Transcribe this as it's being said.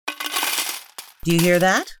Do you hear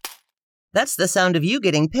that? That's the sound of you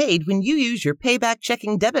getting paid when you use your payback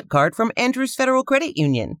checking debit card from Andrews Federal Credit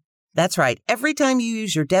Union. That's right. Every time you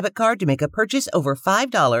use your debit card to make a purchase over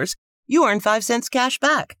 $5, you earn 5 cents cash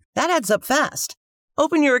back. That adds up fast.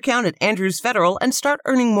 Open your account at Andrews Federal and start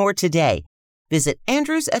earning more today. Visit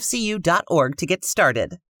andrewsfcu.org to get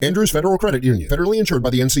started. Andrews Federal Credit Union, federally insured by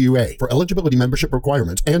the NCUA. For eligibility, membership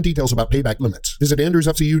requirements, and details about payback limits, visit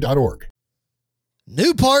andrewsfcu.org.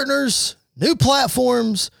 New partners, new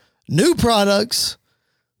platforms, new products,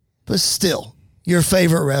 but still your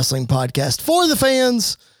favorite wrestling podcast for the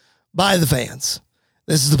fans, by the fans.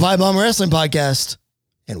 This is the Pipe Bomb Wrestling Podcast,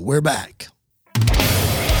 and we're back.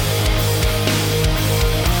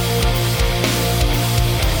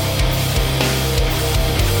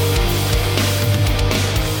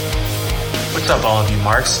 What's up, all of you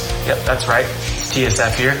marks? Yep, that's right.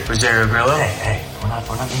 TSF here, Rosario Grillo. Hey, we're not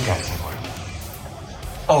mean guys anymore.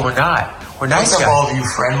 Oh, we're not. We're nice What's guys. up, all of you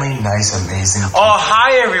friendly, nice, amazing people? Oh,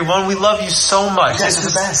 hi, everyone. We love you so much. You guys are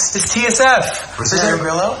the best. It's TSF. Rosario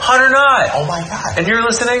Grillo? Hunter Knott. Oh, my God. And you're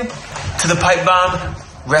listening to the Pipe Bomb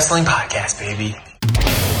Wrestling Podcast, baby.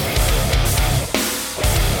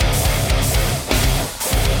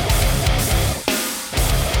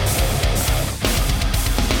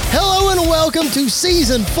 Hello and welcome to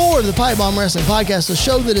Season 4 of the Pipe Bomb Wrestling Podcast, a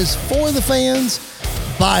show that is for the fans,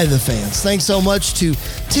 by the fans. Thanks so much to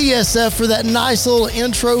TSF for that nice little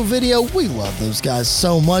intro video. We love those guys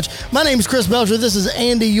so much. My name is Chris Belcher. This is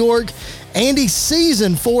Andy York. Andy,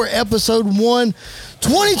 Season 4, Episode 1.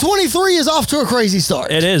 2023 is off to a crazy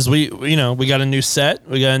start. It is. We got a new set.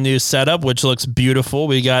 We got a new setup, which looks beautiful.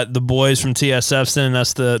 We got the boys from TSF sending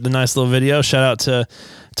us the nice little video. Shout out to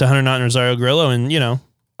Hunter Knott and Rosario Grillo. And,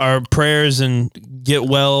 our prayers and get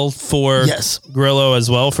well for Grillo as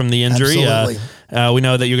well from the injury. Absolutely. We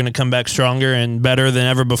know that you're going to come back stronger and better than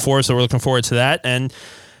ever before, so we're looking forward to that. And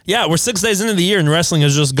yeah, we're 6 days into the year and wrestling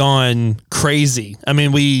has just gone crazy. I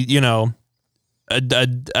mean,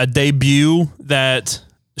 a debut that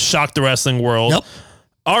shocked the wrestling world. Yep.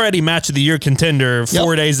 Already match of the year contender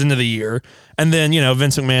 4 days into the year. And then,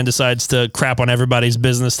 Vince McMahon decides to crap on everybody's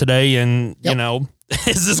business today and,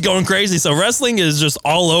 is this going crazy? So wrestling is just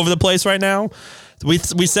all over the place right now. We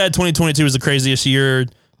said 2022 was the craziest year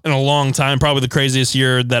in a long time, probably the craziest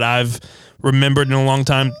year that I've remembered in a long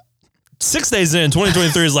time. 6 days in,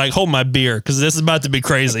 2023 is like, hold my beer, because this is about to be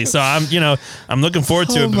crazy. So I'm looking forword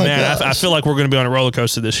to it. But man, I feel like we're going to be on a roller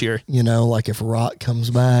coaster this year. Like if Rock comes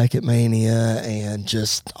back at Mania and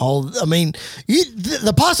just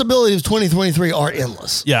the possibilities of 2023 are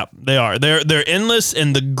endless. Yeah, they are. They're endless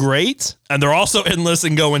in the great, and they're also endless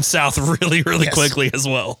and going south really, really quickly as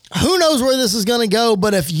well. Who knows where this is going to go?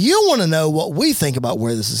 But if you want to know what we think about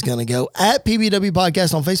where this is going to go, at PBW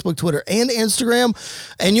Podcast on Facebook, Twitter, and Instagram,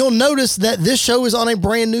 and you'll notice that this show is on a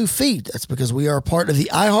brand new feed. That's because we are part of the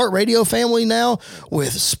iHeartRadio family now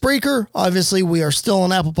with Spreaker. Obviously, we are still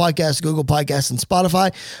on Apple Podcasts, Google Podcasts, and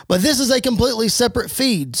Spotify, but this is a completely separate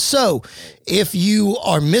feed. So if you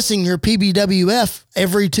are missing your PBWF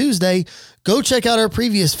every Tuesday, go check out our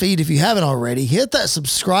previous feed if you haven't already. Hit that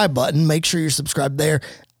subscribe button. Make sure you're subscribed there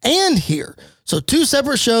and here. So 2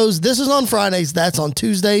 separate shows. This is on Fridays. That's on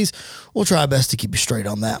Tuesdays. We'll try our best to keep you straight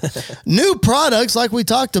on that. New products, like we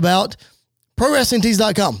talked about,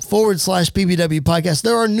 ProWrestlingTees.com/PBW podcast.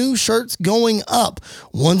 There are new shirts going up.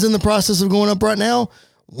 One's in the process of going up right now.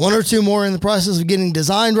 1 or 2 more in the process of getting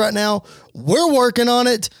designed right now. We're working on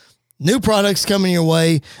it. New products coming your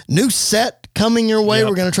way. New set coming your way. Yep.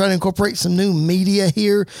 We're going to try to incorporate some new media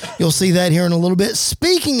here. You'll see that here in a little bit.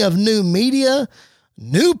 Speaking of new media,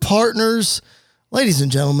 new partners, ladies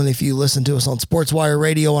and gentlemen, if you listen to us on SportsWire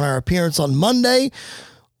Radio on our appearance on Monday,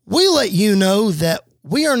 we let you know that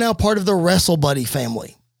we are now part of the WrestleBuddy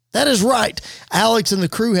family. That is right. Alex and the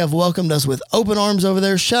crew have welcomed us with open arms over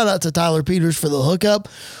there. Shout out to Tyler Peters for the hookup.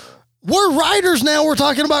 We're writers now. We're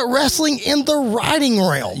talking about wrestling in the writing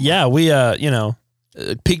realm. Yeah, we,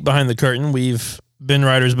 peek behind the curtain. We've been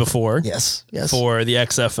writers before. Yes. For the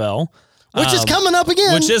XFL. Which is coming up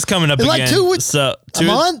again. Which is coming up again. Like 2 weeks, a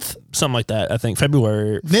month? Something like that. I think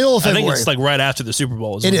February. Middle of February. I think it's like right after the Super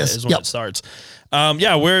Bowl is when it starts.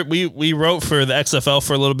 We wrote for the XFL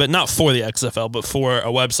for a little bit. Not for the XFL, but for a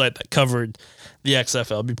website that covered the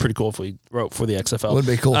XFL. It'd be pretty cool if we wrote for the XFL. Would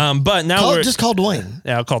be cool. But now just call Dwayne.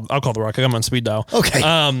 Yeah, I'll call The Rock. I'm on speed dial.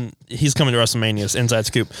 Okay. He's coming to WrestleMania's Inside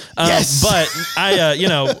Scoop. Yes. But I,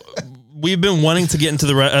 we've been wanting to get into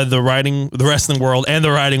the wrestling world and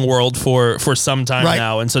the writing world for some time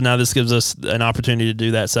now, and so now this gives us an opportunity to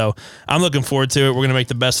do that. So I'm looking forward to it. We're gonna make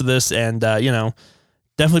the best of this, and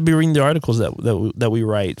definitely be reading the articles that we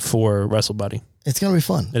write for WrestleBuddy. It's going to be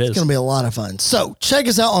fun. It is. It's going to be a lot of fun. So check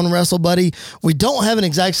us out on WrestleBuddy. We don't have an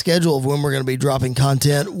exact schedule of when we're going to be dropping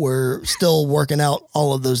content. We're still working out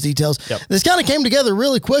all of those details. Yep. This kind of came together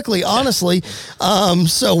really quickly, honestly.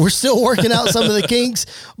 So we're still working out some of the kinks,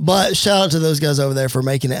 but shout out to those guys over there for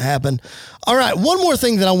making it happen. All right. One more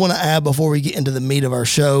thing that I want to add before we get into the meat of our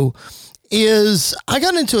show is I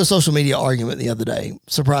got into a social media argument the other day.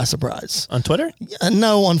 Surprise, surprise. On Twitter?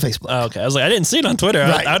 No, on Facebook. Oh, okay. I was like, I didn't see it on Twitter.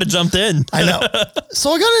 Right. I would have jumped in. I know.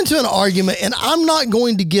 So I got into an argument, and I'm not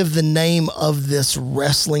going to give the name of this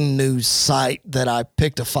wrestling news site that I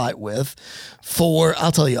picked a fight with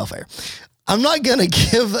I'll tell you off air. I'm not going to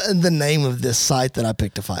give the name of this site that I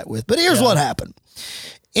picked a fight with, but here's what happened.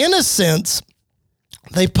 In a sense,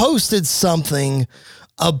 they posted something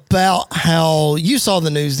about how you saw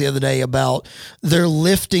the news the other day about they're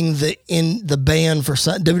lifting the ban for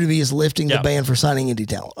WWE is lifting the ban for signing indie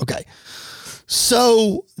talent. Okay.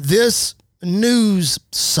 So this news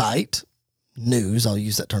site, I'll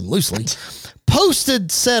use that term loosely,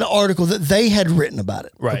 posted said article that they had written about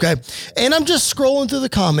it. Right. Okay. And I'm just scrolling through the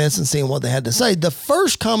comments and seeing what they had to say. The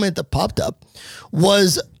first comment that popped up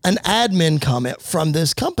was an admin comment from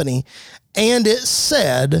this company, and it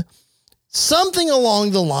said something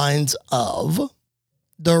along the lines of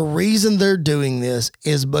the reason they're doing this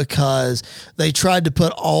is because they tried to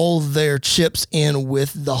put all their chips in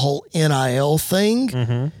with the whole NIL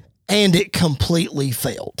thing, and it completely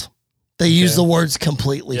failed. They used the words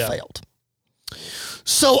completely failed.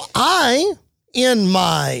 So I, in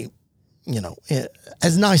my,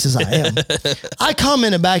 as nice as I am, I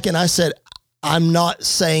commented back and I said, I'm not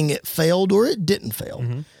saying it failed or it didn't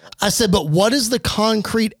fail. I said, but what is the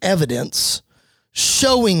concrete evidence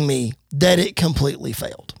showing me that it completely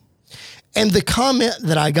failed? And the comment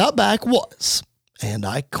that I got back was, and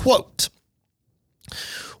I quote,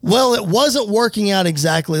 well, it wasn't working out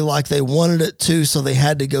exactly like they wanted it to, so they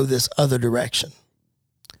had to go this other direction.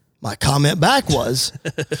 My comment back was,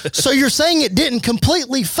 so you're saying it didn't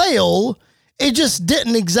completely fail, it just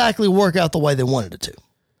didn't exactly work out the way they wanted it to.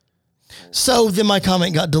 So then my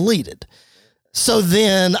comment got deleted. So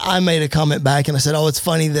then I made a comment back and I said, oh, it's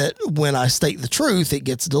funny that when I state the truth, it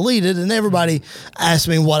gets deleted, and everybody asked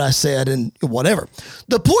me what I said and whatever.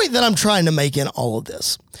 The point that I'm trying to make in all of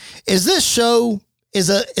this is this show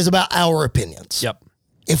is about our opinions. Yep.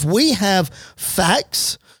 If we have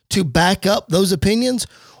facts to back up those opinions,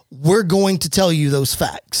 we're going to tell you those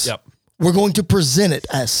facts. Yep. We're going to present it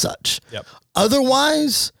as such. Yep.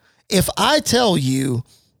 Otherwise, if I tell you,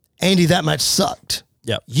 Andy, that match sucked,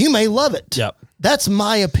 you may love it. Yep. That's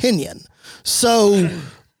my opinion. So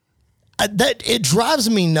that it drives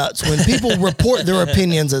me nuts when people report their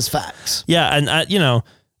opinions as facts. Yeah, and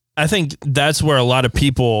I think that's where a lot of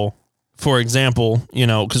people, for example,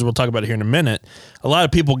 because we'll talk about it here in a minute, a lot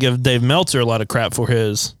of people give Dave Meltzer a lot of crap for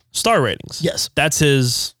his star ratings. Yes. That's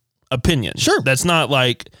his opinion. Sure. That's not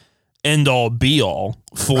like end all be all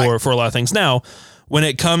for a lot of things. Now, when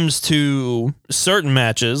it comes to certain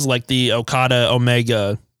matches like the Okada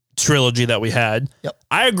Omega trilogy that we had,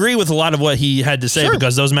 I agree with a lot of what he had to say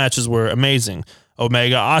because those matches were amazing.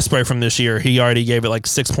 Omega Ospreay from this year, he already gave it like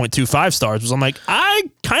 6.25 stars, which I'm like, I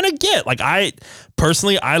kind of get. Like, I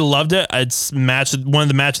personally loved it. It's one of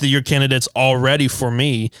the match of the year candidates already for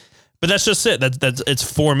me. But that's just it. That's it's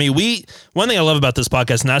for me. One thing I love about this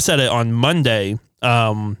podcast, and I said it on Monday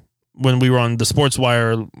when we were on the Sports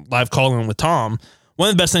Wire live call-in with Tom. One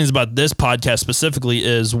of the best things about this podcast specifically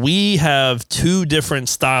is we have two different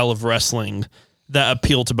style of wrestling that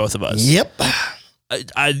appeal to both of us. Yep.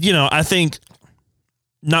 I think,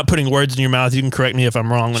 not putting words in your mouth, you can correct me if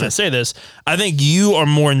I'm wrong when I say this, I think you are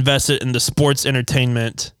more invested in the sports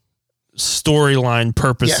entertainment storyline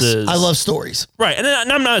purposes. Yes, I love stories. Right. And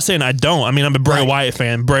I'm not saying I don't. I mean, I'm a Bray Wyatt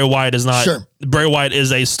fan. Bray Wyatt is not. Sure. Bray Wyatt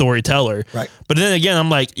is a storyteller. Right. But then again, I'm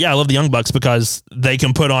like, yeah, I love the Young Bucks because they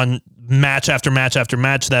can put on match after match after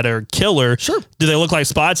match that are killer. Sure. Do they look like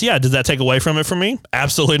spots? Yeah. Does that take away from it for me?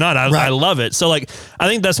 Absolutely not. I love it. So like, I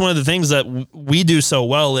think that's one of the things that we do so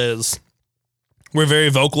well is we're very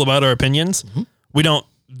vocal about our opinions. Mm-hmm. We don't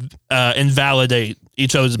invalidate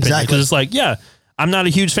each other's opinions. Because it's like, yeah, I'm not a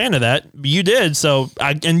huge fan of that. You did. So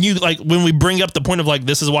you like when we bring up the point of like,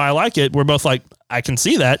 this is why I like it. We're both like, I can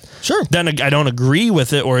see that. Sure. Then I don't agree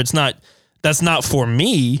with it, or that's not for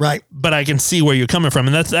me. Right. But I can see where you're coming from.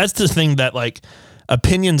 And that's the thing that like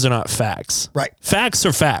opinions are not facts. Right. Facts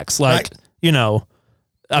are facts. Like,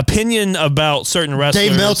 opinion about certain wrestlers.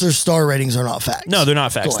 Dave Meltzer's star ratings are not facts. No, they're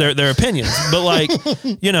not facts. They're opinions. But like,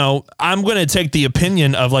 I'm going to take the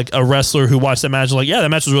opinion of like a wrestler who watched that match. Like, yeah, that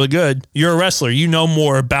match was really good. You're a wrestler. You know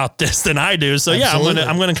more about this than I do. So absolutely. Yeah,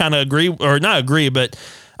 I'm going to kind of agree or not agree, but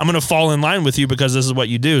I'm going to fall in line with you because this is what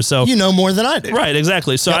you do. So you know more than I do. Right.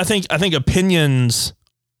 Exactly. So I think opinions,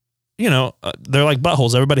 they're like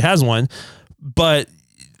buttholes. Everybody has one, but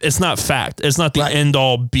it's not fact. It's not the end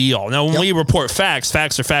all be all. Now, when we report facts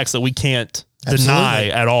are facts that we can't deny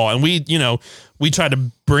at all. And we try to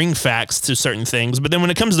bring facts to certain things, but then when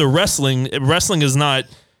it comes to wrestling is not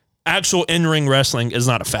actual in-ring wrestling is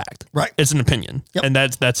not a fact. Right. It's an opinion. Yep. And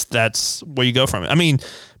that's where you go from it. I mean,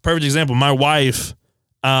 perfect example. My wife,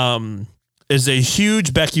 is a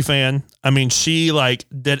huge Becky fan. I mean, she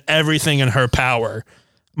did everything in her power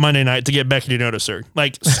Monday night to get Becky to notice her,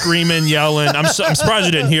 screaming, yelling. I'm surprised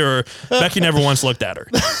you didn't hear her. Becky never once looked at her.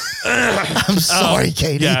 I'm sorry,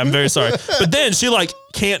 Katie. Yeah, I'm very sorry. But then she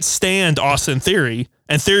can't stand Austin Theory,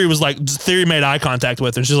 and Theory was Theory made eye contact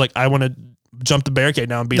with her, and she's like, I want to jump the barricade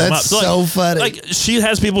now and beat him up. So funny. She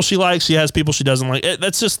has people she likes, she has people she doesn't like.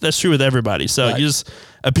 That's true with everybody. So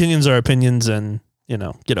opinions are opinions, and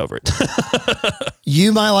get over it.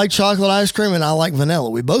 You might like chocolate ice cream and I like vanilla.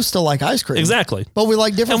 We both still like ice cream. Exactly. But we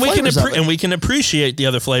like different flavors of it. And we can appreciate the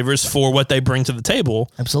other flavors for what they bring to the table.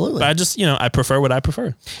 Absolutely. But I just, I prefer what I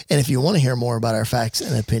prefer. And if you want to hear more about our facts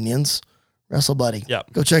and opinions, Wrestle Buddy.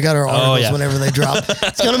 Yep. Go check out our articles whenever they drop.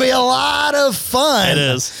 It's going to be a lot of fun. It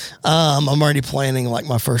is. I'm already planning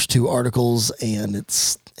my first 2 articles, and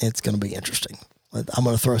it's going to be interesting. I'm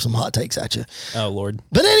going to throw some hot takes at you. Oh, Lord.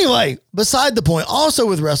 But anyway, beside the point, also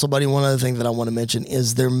with Wrestle Buddy, one other thing that I want to mention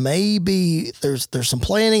is there's some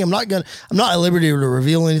planning. I'm not at liberty to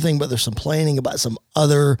reveal anything, but there's some planning about some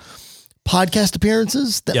other podcast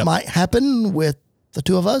appearances that might happen with the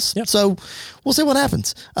 2 of us. Yep. So we'll see what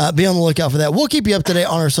happens. Be on the lookout for that. We'll keep you up to date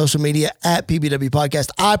on our social media at PBW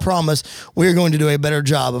Podcast. I promise we're going to do a better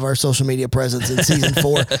job of our social media presence in season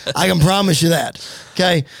 4. I can promise you that.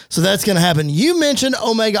 Okay. So that's going to happen. You mentioned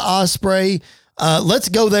Omega Ospreay. Let's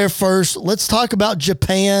go there first. Let's talk about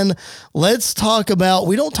Japan. Let's talk about,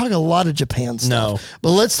 we don't talk a lot of Japan stuff, but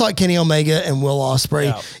let's talk Kenny Omega and Will Ospreay.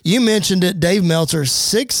 Yeah. You mentioned it, Dave Meltzer,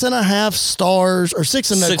 6.5 stars or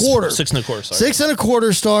 6.25. 6.25. Sorry.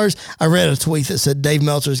 6.25 stars. I read a tweet that said Dave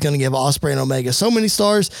Meltzer is going to give Ospreay and Omega so many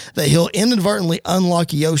stars that he'll inadvertently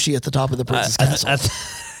unlock Yoshi at the top of the Princess Castle.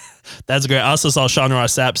 That's great. I also saw Sean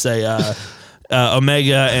Ross Sapp say,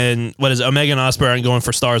 Omega and Ospreay aren't going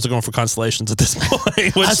for stars, they're going for constellations at this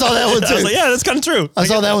point. I saw that one too. I was that's kind of true. I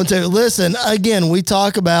saw that one too. Listen, again, we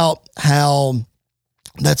talk about how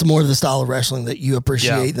that's more of the style of wrestling that you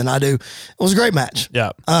appreciate than I do. It was a great match.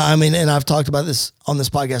 Yeah. And I've talked about this on this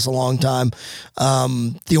podcast a long time.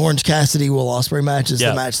 The Orange Cassidy Will Ospreay match is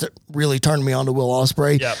the match that really turned me on to Will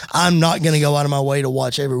Ospreay. Yep. I'm not going to go out of my way to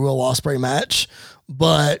watch every Will Ospreay match,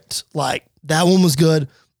 but that one was good.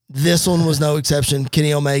 This one was no exception.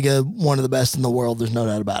 Kenny Omega, one of the best in the world. There's no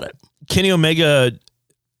doubt about it. Kenny Omega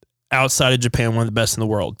outside of Japan, one of the best in the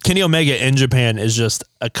world. Kenny Omega in Japan is just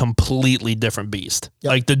a completely different beast.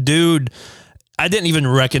 Yep. The dude, I didn't even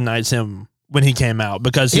recognize him when he came out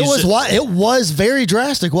because it was very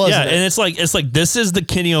drastic, wasn't it? And it's like this is the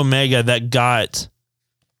Kenny Omega that got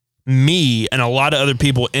me and a lot of other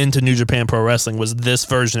people into New Japan Pro Wrestling was this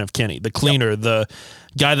version of Kenny, the cleaner, the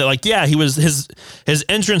guy that he was his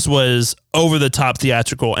entrance was over the top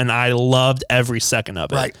theatrical and I loved every second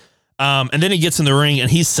of it. Right. And then he gets in the ring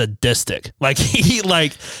and he's sadistic.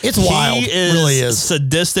 It's wild. It really is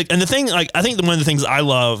sadistic. And the thing, I think one of the things I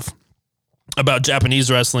love about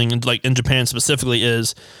Japanese wrestling and in Japan specifically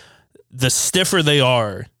is the stiffer they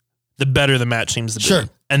are, the better the match seems to be. Sure.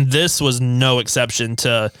 And this was no exception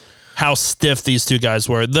to how stiff these 2 guys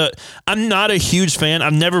were. I'm not a huge fan.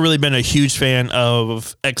 I've never really been a huge fan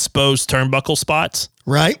of exposed turnbuckle spots.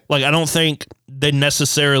 Right. I don't think they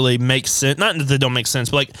necessarily make sense. Not that they don't make sense,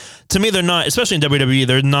 but to me, they're not, especially in WWE,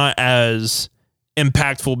 they're not as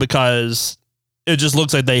impactful because it just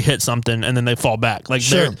looks like they hit something and then they fall back.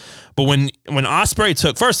 Sure. But when Ospreay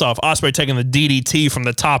Ospreay taking the DDT from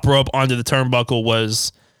the top rope onto the turnbuckle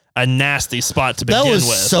was a nasty spot to begin with. That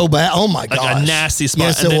was so bad. Oh my gosh. A nasty spot.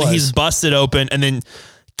 Yes, and then he's busted open and then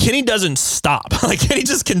Kenny doesn't stop. Kenny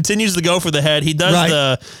just continues to go for the head. He does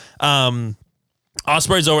the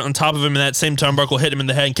Ospreay's over on top of him in that same turnbuckle, hit him in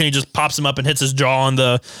the head, and Kenny just pops him up and hits his jaw on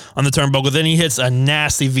the turnbuckle. Then he hits a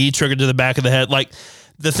nasty V trigger to the back of the head.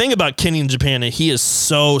 The thing about Kenny in Japan, he is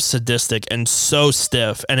so sadistic and so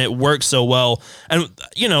stiff, and it works so well. And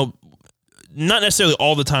not necessarily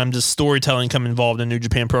all the time does storytelling come involved in New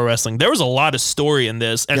Japan Pro Wrestling. There was a lot of story in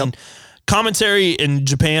this, and commentary in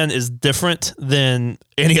Japan is different than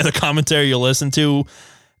any other commentary you'll listen to.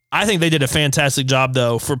 I think they did a fantastic job,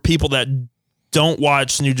 though, for people that don't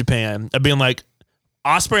watch New Japan of being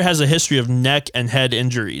Ospreay has a history of neck and head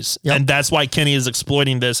injuries, and that's why Kenny is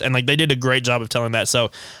exploiting this. And like they did a great job of telling that. So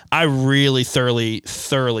I really thoroughly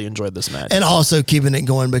enjoyed this match, and also keeping it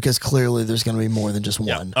going because clearly there's going to be more than just one.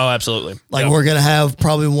 Yeah. Oh, absolutely. Like we're going to have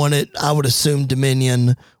probably one at, I would assume,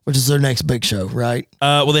 Dominion, which is their next big show, right?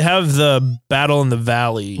 Well, they have the Battle in the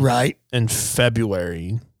Valley, right, in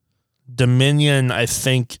February. Dominion, I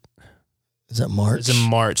think, is that March? It's in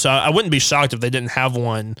March. So I wouldn't be shocked if they didn't have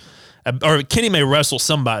one. Or Kenny may wrestle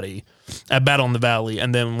somebody at Battle in the Valley,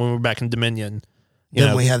 and then when we're back in Dominion, we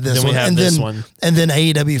have this one. And then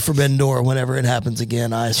AEW Forbidden Door, whenever it happens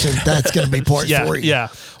again, I assume that's going to be part 3. Yeah,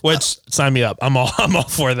 which sign me up. I'm all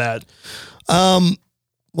for that.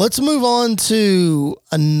 Let's move on to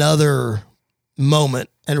another moment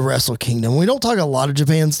at Wrestle Kingdom. We don't talk a lot of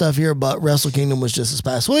Japan stuff here, but Wrestle Kingdom was just this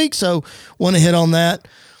past week, so want to hit on that.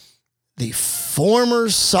 The former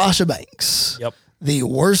Sasha Banks. Yep. The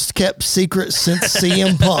worst kept secret since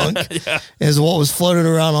CM Punk is what was floated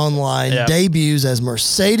around online. Yeah. Debuts as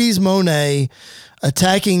Mercedes Moné,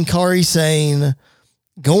 attacking Kairi Sane,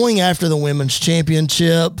 going after the women's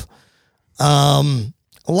championship.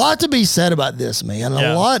 A lot to be said about this, man.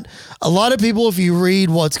 A lot of people, if you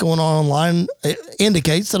read what's going on online, it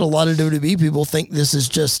indicates that a lot of WWE people think this is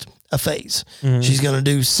just a phase. Mm-hmm. She's going to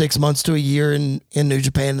do 6 months to a year in New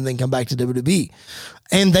Japan and then come back to WWE.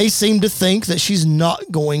 And they seem to think that she's not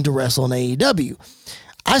going to wrestle in AEW.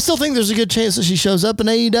 I still think there's a good chance that she shows up in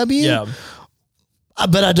AEW. Yeah.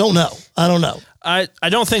 But I don't know. I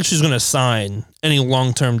don't think she's going to sign any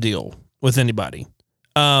long-term deal with anybody.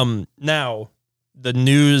 Now, the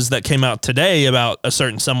news that came out today about a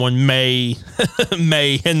certain someone may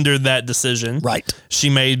hinder that decision. Right. She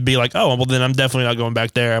may be like, oh, well, then I'm definitely not going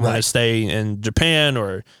back there. I'm going to stay in Japan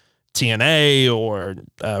or TNA or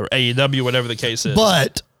AEW, whatever the case is.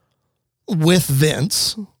 But with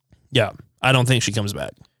Vince. Yeah, I don't think she comes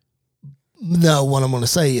back. No, what I'm going to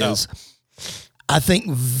say is I think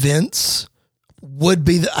Vince would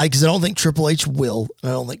be because I don't think Triple H will, and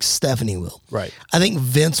I don't think Stephanie will. Right. I think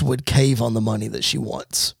Vince would cave on the money that she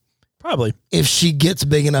wants. Probably. If she gets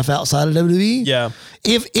big enough outside of WWE. Yeah.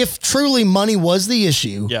 If truly money was the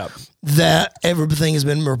issue. Yeah. That everything has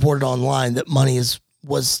been reported online that money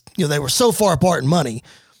was they were so far apart in money,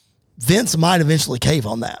 Vince might eventually cave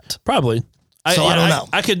on that. Probably. I don't know.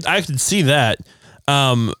 I could see that.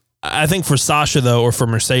 I think for Sasha though, or for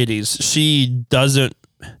Mercedes, she doesn't.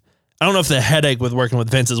 I don't know if the headache with working with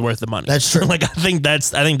Vince is worth the money. That's true. I think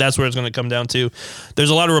that's where it's going to come down to. There's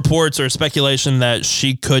a lot of reports or speculation that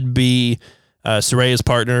she could be Saraya's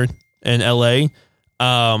partner in LA.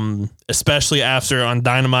 Especially after on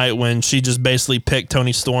Dynamite when she just basically picked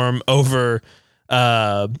Toni Storm over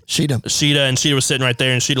Shida, and Shida was sitting right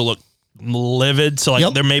there, and Shida looked livid.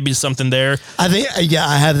 So there may be something there. I think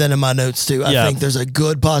I have that in my notes too. I think there's a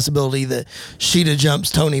good possibility that Shida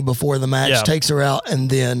jumps Toni before the match, takes her out, and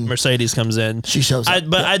then Mercedes comes in. She shows up.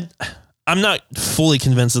 I'm not fully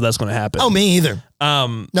convinced that that's going to happen. Oh, me either.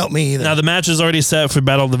 No, me either. Now the match is already set for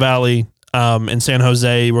Battle of the Valley. In San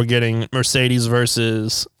Jose, we're getting Mercedes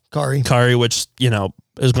versus Kairi, which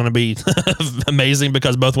is going to be amazing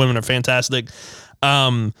because both women are fantastic.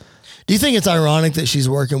 Do you think it's ironic that she's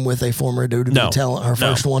working with a former WWE talent, her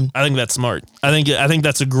first one? I think that's smart. I think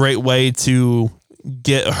that's a great way to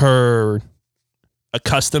get her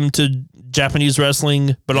accustomed to Japanese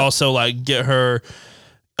wrestling, but also get her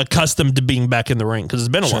accustomed to being back in the ring because it's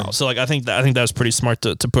been a while. So I think that's pretty smart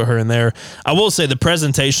to put her in there. I will say the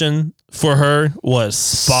presentation for her was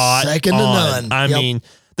spot second to none. I mean,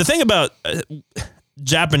 the thing about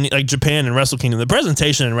Japan and Wrestle Kingdom, the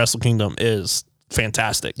presentation in Wrestle Kingdom is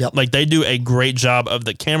fantastic. Yep. They do a great job of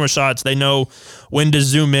the camera shots. They know when to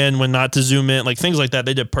zoom in, when not to zoom in, things like that.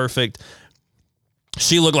 They did perfect.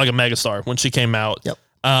 She looked like a megastar when she came out. Yep.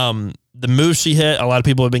 The move she hit, a lot of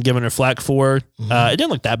people have been giving her flack for. It didn't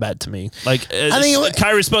look that bad to me. I think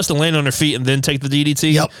Kairi's supposed to land on her feet and then take the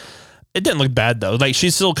DDT. Yep. It didn't look bad though.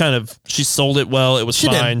 She's still she sold it well. It was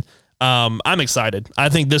fine. I'm excited. I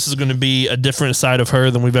think this is going to be a different side of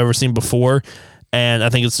her than we've ever seen before. And I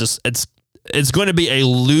think it's going to be a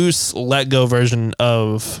loose let go version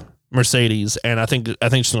of Mercedes. And I think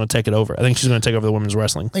she's going to take it over. I think she's going to take over the women's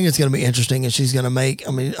wrestling. I think it's going to be interesting, and she's going to make,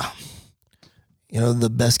 the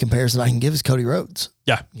best comparison I can give is Cody Rhodes.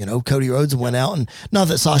 Yeah. Cody Rhodes went out, and not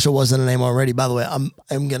that Sasha wasn't a name already. By the way, I'm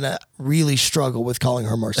going to really struggle with calling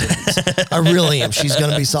her Mercedes. I really am. She's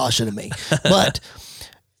going to be Sasha to me. But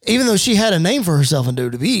even though she had a name for herself in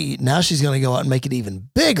WWE, now she's going to go out and make it even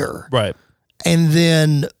bigger. Right. And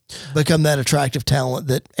then become that attractive talent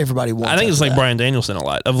that everybody wants. I think it's like Bryan Danielson a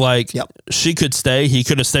lot of like, she could stay. He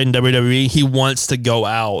could have stayed in WWE. He wants to go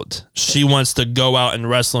out. She wants to go out and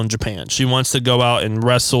wrestle in Japan. She wants to go out and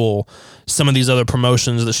wrestle some of these other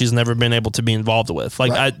promotions that she's never been able to be involved with.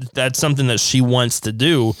 Like that's something that she wants to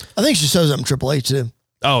do. I think she shows up in Triple H too.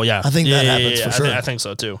 Oh yeah. I think that happens for sure. I think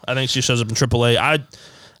so too. I think she shows up in AAA.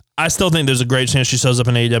 I still think there's a great chance she shows up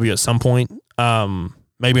in AEW at some point.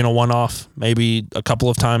 Maybe in a one-off, maybe a couple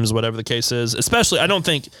of times, whatever the case is. Especially, I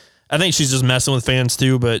think she's just messing with fans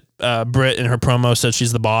too, but Britt in her promo said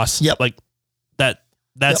she's the boss. Yep. Like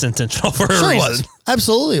that's intentional for her Sure reason. It was.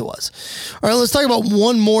 Absolutely it was. All right, let's talk about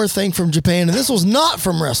one more thing from Japan, and this was not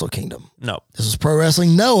from Wrestle Kingdom. No. This was Pro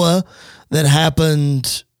Wrestling Noah that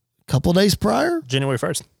happened a couple of days prior. January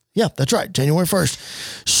 1st. Yeah, that's right. January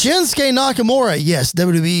 1st. Shinsuke Nakamura, yes,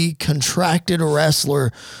 WWE contracted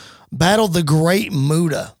wrestler, battled the Great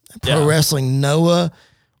Muta. Pro Wrestling Noah.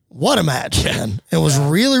 What a match, man. It was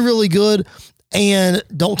really, really good. And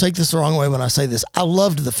don't take this the wrong way when I say this. I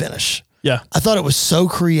loved the finish. Yeah. I thought it was so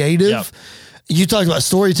creative. Yeah. You talked about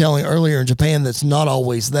storytelling earlier in Japan that's not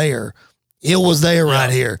always there. It was there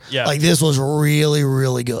right here. Yeah. Like this was really,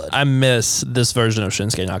 really good. I miss this version of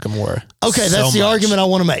Shinsuke Nakamura. Okay, that's the argument I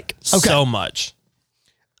want to make. Okay. So much.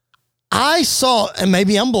 I saw, and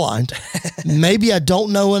maybe I'm blind. Maybe I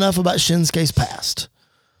don't know enough about Shinsuke's past.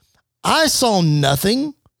 I saw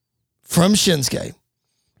nothing from Shinsuke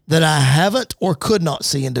that I haven't or could not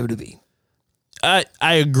see in WWE. I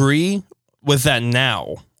agree with that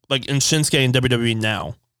now. Like in Shinsuke and WWE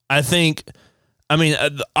now.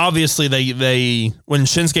 Obviously they when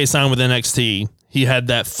Shinsuke signed with NXT, he had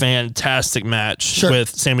that fantastic match with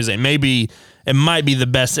Sami Zayn. Maybe it might be the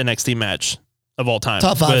best NXT match of all time.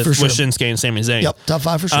 Top 5 for sure. With Shinsuke and Sami Zayn. Yep, top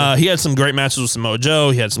 5 for sure. He had some great matches with Samoa Joe.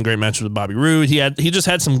 He had some great matches with Bobby Roode. He just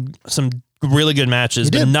had some really good matches,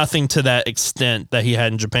 but nothing to that extent that he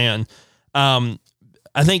had in Japan. I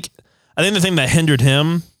think the thing that hindered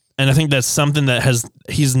him, and I think that's something that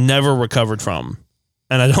he's never recovered from,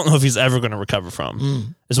 and I don't know if he's ever going to recover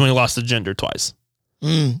from, is when he lost the gender twice.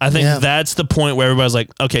 I think that's the point where everybody's like,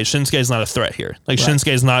 okay, Shinsuke's not a threat here. Like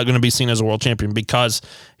Shinsuke's not going to be seen as a world champion because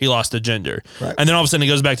he lost the gender. Right. And then all of a sudden he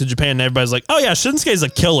goes back to Japan and everybody's like, oh yeah, Shinsuke's a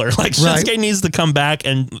killer. Like Shinsuke needs to come back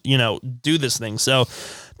and, do this thing. So,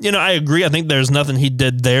 I agree. I think there's nothing he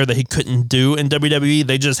did there that he couldn't do in WWE.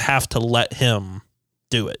 They just have to let him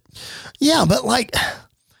do it. Yeah, but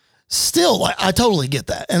still, I totally get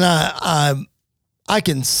that. And I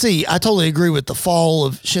can see, I totally agree with the fall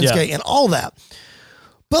of Shinsuke and all that.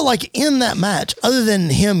 But in that match, other than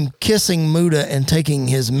him kissing Muta and taking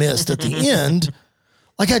his mist at the end,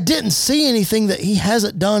 I didn't see anything that he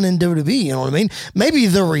hasn't done in WWE. You know what I mean? Maybe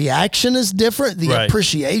the reaction is different. The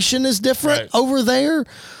appreciation is different over there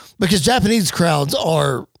because Japanese crowds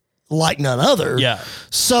are like none other. Yeah.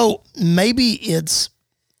 So maybe it's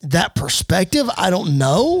that perspective. I don't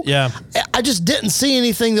know. Yeah. I just didn't see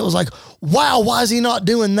anything that was like, wow, why is he not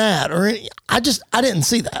doing that? Or I didn't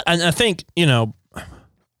see that. And I think,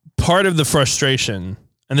 part of the frustration,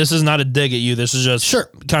 and this is not a dig at you, this is just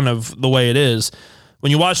kind of the way it is.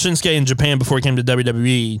 When you watch Shinsuke in Japan before he came to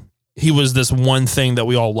WWE, he was this one thing that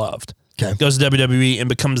we all loved. Okay. Goes to WWE and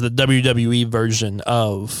becomes the WWE version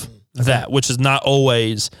of that, which is not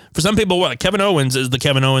always, for some people, Kevin Owens is the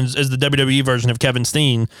WWE version of Kevin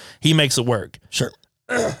Steen. He makes it work. Sure.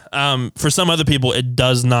 For some other people, it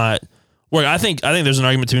does not work. I think there's an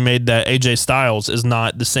argument to be made that AJ Styles is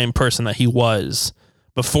not the same person that he was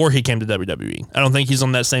before he came to WWE. I don't think he's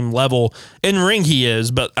on that same level. In ring he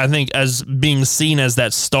is, but I think as being seen as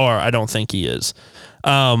that star, I don't think he is.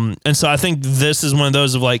 And so I think this is one of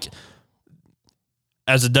those of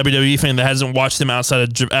as a WWE fan that hasn't watched him outside of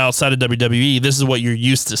WWE, this is what you're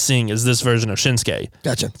used to seeing is this version of Shinsuke.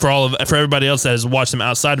 Gotcha. For everybody else that has watched him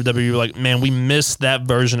outside of WWE, like, man, we missed that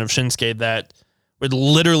version of Shinsuke that would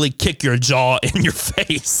literally kick your jaw in your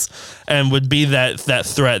face and would be that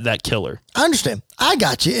threat, that killer. I understand. I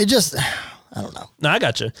got you. It just, I don't know. No, I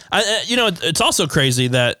got you. It's also crazy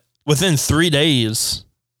that within 3 days,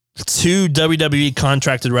 2 WWE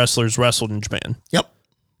contracted wrestlers wrestled in Japan. Yep.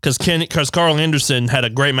 Because Carl Anderson had a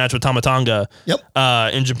great match with Tama Tonga. Yep.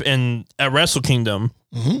 At Wrestle Kingdom.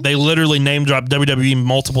 Mm-hmm. They literally name dropped WWE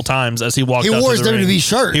multiple times as he walked out. He wore his WWE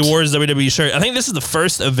shirt. He wore his WWE shirt. I think this is the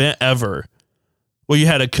first event ever where you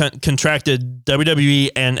had a contracted WWE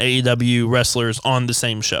and AEW wrestlers on the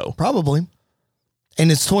same show. Probably. And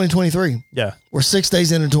it's 2023. Yeah. We're 6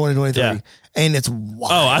 days into 2023. Yeah. And it's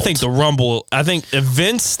wild. Oh, I think if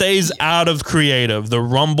Vince stays out of creative, the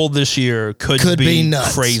Rumble this year could be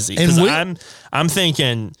nuts. Crazy. Because I'm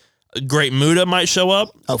thinking Great Muta might show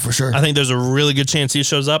up. Oh, for sure. I think there's a really good chance he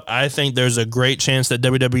shows up. I think there's a great chance that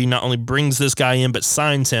WWE not only brings this guy in, but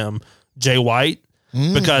signs him, Jay White,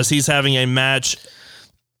 because he's having a match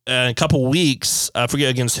in a couple weeks, I forget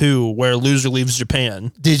against who, where loser leaves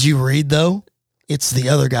Japan. Did you read, though? It's the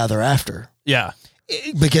other guy they're after. Yeah.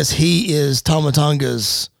 Because he is Tama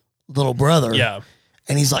Tonga's little brother. Yeah.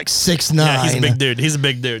 And he's like 6'9". Yeah, he's a big dude. He's a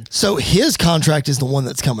big dude. So his contract is the one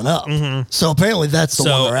that's coming up. So apparently that's the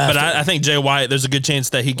one they're after. But I think Jay White, there's a good chance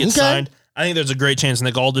that he gets signed. I think there's a great chance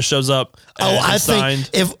Nick Aldis shows up. I think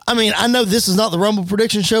I know this is not the Rumble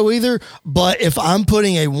prediction show either, but if I'm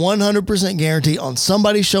putting a 100% guarantee on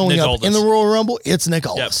somebody showing Nick up Aldis. in the Royal Rumble, it's Nick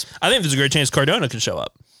Aldis. Yep. I think there's a great chance Cardona could show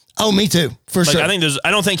up. Oh, me too, for sure. I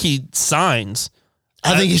don't think he signs.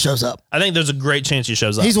 I think he shows up. I think there's a great chance he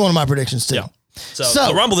shows up. He's one of my predictions too. Yeah. So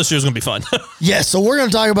the Rumble this year is going to be fun. Yeah, so we're going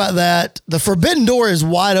to talk about that. The Forbidden Door is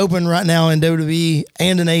wide open right now in WWE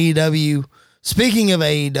and in AEW. Speaking of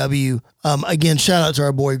AEW, again, shout out to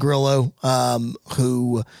our boy Grillo,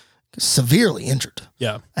 who severely injured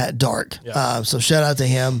at Dark. Yeah. So shout out to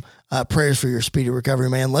him. Prayers for your speedy recovery,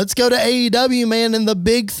 man. Let's go to AEW, man. And the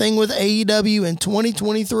big thing with AEW in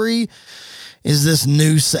 2023 is this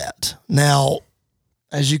new set. Now,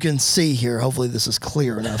 as you can see here, hopefully this is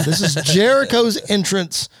clear enough. This is Jericho's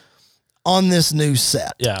entrance on this new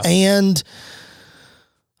set. Yeah. And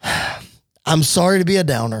I'm sorry to be a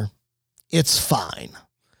downer. It's fine.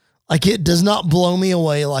 Like, it does not blow me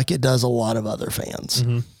away like it does a lot of other fans.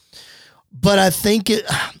 But I think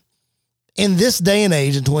in this day and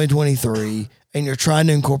age in 2023, and you're trying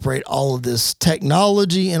to incorporate all of this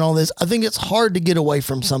technology and all this, I think it's hard to get away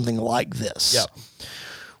from something like this. Yep.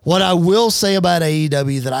 What I will say about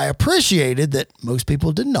AEW that I appreciated that most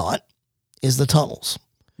people did not is the tunnels.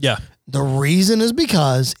 Yeah. The reason is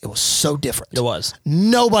because it was so different. It was.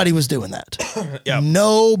 Nobody was doing that. Yeah.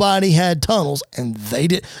 Nobody had tunnels, and they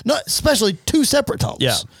did not, especially two separate tunnels.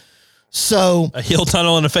 Yeah. So a heel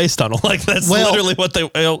tunnel and a face tunnel. Like that's literally what they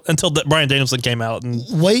until Bryan Danielson came out and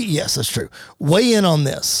yes, that's true. Weigh in on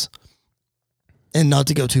this, and not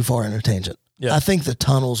to go too far in a tangent. Yeah. I think the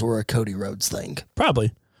tunnels were a Cody Rhodes thing.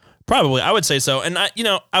 Probably, I would say so. And I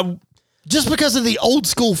just because of the old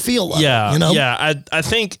school feel of it, yeah, you know? Yeah, I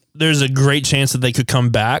think there's a great chance that they could come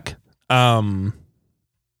back. Maybe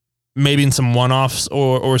in some one-offs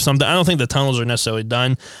or something. I don't think the tunnels are necessarily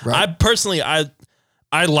done. Right. I personally, I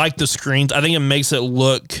like the screens. I think it makes it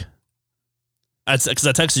look, because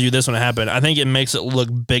I texted you this when it happened. I think it makes it look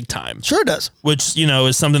big time. Sure does. Which,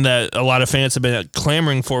 is something that a lot of fans have been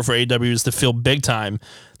clamoring for AEW is to feel big time.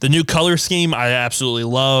 The new color scheme, I absolutely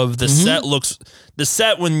love. The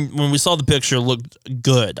set when we saw the picture looked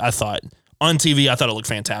good, I thought. On TV, I thought it looked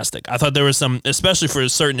fantastic. I thought there was some, especially for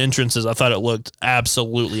certain entrances, I thought it looked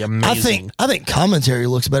absolutely amazing. I think commentary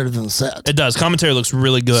looks better than the set. It does. Commentary looks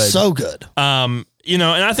really good. So good. And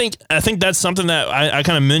I think that's something that I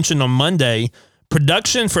kind of mentioned on Monday.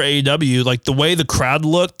 Production for AEW, like the way the crowd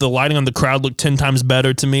looked, the lighting on the crowd looked 10 times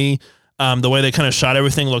better to me. The way they kind of shot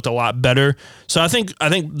everything looked a lot better. So I think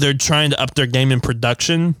they're trying to up their game in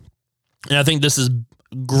production. And I think this is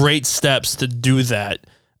great steps to do that.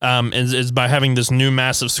 Is by having this new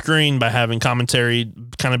massive screen, by having commentary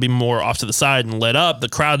kind of be more off to the side and lit up. The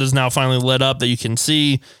crowd is now finally lit up that you can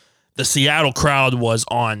see. The Seattle crowd was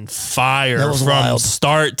on fire from wild.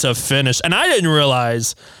 Start to finish. And I didn't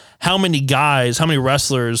realize how many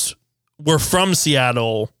wrestlers were from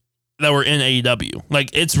Seattle that were in AEW. Like,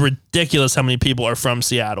 it's ridiculous how many people are from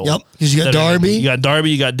Seattle. Yep, because you got Darby. You got Darby,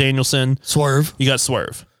 you got Danielson. Swerve. You got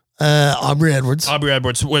Swerve. Aubrey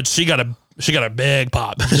Edwards, which she got a big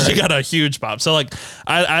pop. She got a huge pop. So like,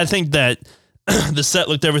 I think that the set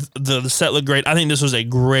looked the set looked great. I think this was a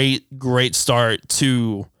great start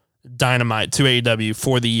to Dynamite, to AEW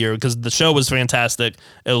for the year, because the show was fantastic.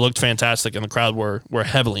 It looked fantastic, and the crowd were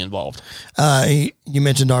heavily involved. You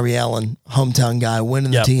mentioned Darby Allin, hometown guy,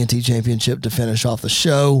 winning the TNT Championship to finish off the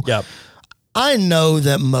show. Yep. I know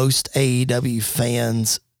that most AEW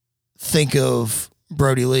fans think of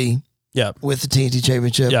Brody Lee. Yeah, with the TNT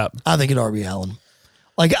Championship. Yeah, I think of Darby Allin.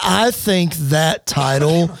 Like, I think that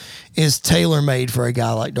title is tailor made for a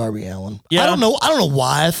guy like Darby Allin. Yeah, I don't know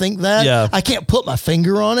why I think that. Yeah, I can't put my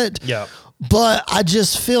finger on it. Yeah, but I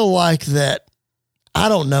just feel like that. I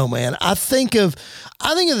don't know, man. I think of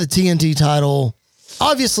the TNT title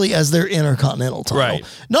obviously as their Intercontinental title, right?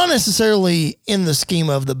 Not necessarily in the scheme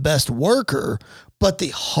of the best worker, but the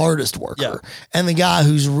hardest worker and the guy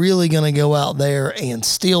who's really going to go out there and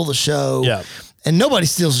steal the show. Yeah. And nobody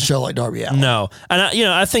steals the show like Darby Allin. No. And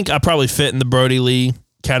I think I probably fit in the Brody Lee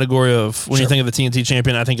category of when you think of the TNT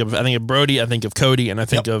champion, I think of Brody, I think of Cody, and I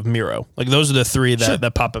think of Miro. Like those are the three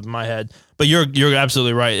that pop up in my head. But you're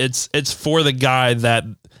absolutely right. It's for the guy that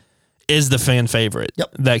is the fan favorite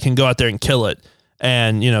that can go out there and kill it.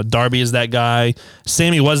 And Darby is that guy.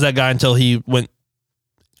 Sammy was that guy until he went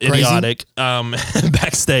idiotic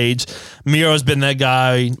backstage. Miro's been that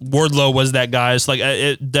guy. Wardlow was that guy. It's like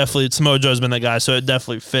it definitely. Samoa Joe's been that guy, so it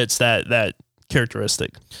definitely fits that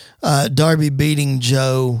characteristic. Darby beating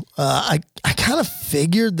Joe. I kind of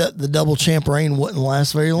figured that the double champ reign wouldn't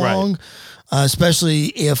last very long, especially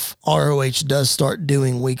if ROH does start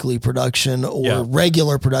doing weekly production or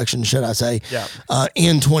regular production, should I say,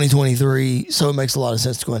 in 2023. So it makes a lot of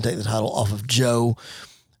sense to go and take the title off of Joe.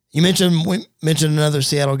 We mentioned another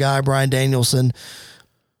Seattle guy, Bryan Danielson.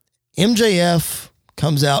 MJF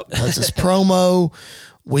comes out, cuts his promo.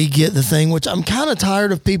 We get the thing, which I'm kind of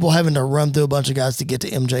tired of people having to run through a bunch of guys to get to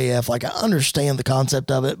MJF. Like, I understand the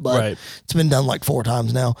concept of it, but it's been done like 4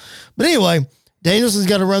 times now. But anyway, Danielson's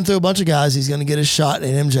got to run through a bunch of guys. He's going to get his shot at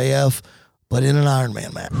MJF, but in an Iron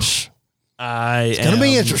Man match. It's going to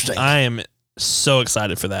be interesting. I am so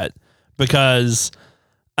excited for that because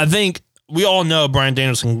I think we all know Bryan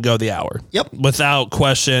Danielson can go the hour. Yep. Without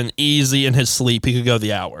question, easy in his sleep, he could go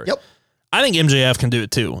the hour. Yep. I think MJF can do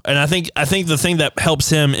it too. And I think the thing that helps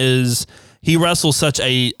him is he wrestles such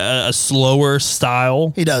a slower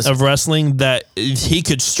style of wrestling that he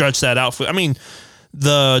could stretch that out.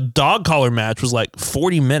 The dog collar match was like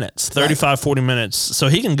 40 minutes, 40 minutes. So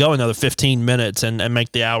he can go another 15 minutes and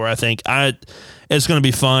make the hour, I think. It's going to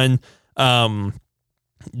be fun.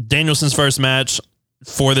 Danielson's first match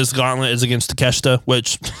for this gauntlet is against Takeshita,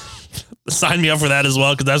 which sign me up for that as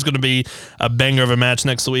well, because that's going to be a banger of a match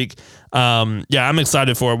next week. I'm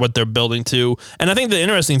excited for what they're building to. And I think the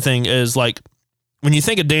interesting thing is, like, when you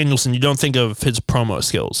think of Danielson, you don't think of his promo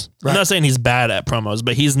skills. I'm not saying he's bad at promos,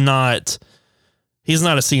 but he's not a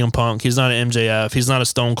CM Punk. He's not an MJF. He's not a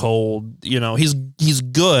Stone Cold. He's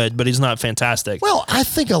good, but he's not fantastic. Well, I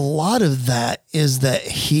think a lot of that is that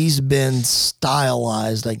he's been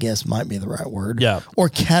stylized, I guess might be the right word. Yeah. Or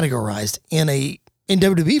categorized in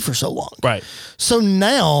WWE for so long. Right. So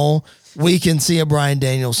now we can see a Bryan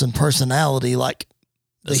Danielson personality, like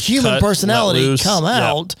the human personality, come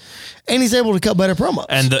out, and he's able to cut better promos.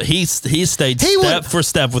 And he stayed step for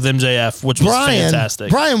step with MJF, which was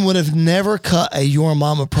fantastic. Bryan would have never cut a Your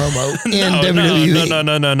Mama promo in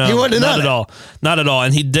WWE. No. He wouldn't have Not at all. Not at all.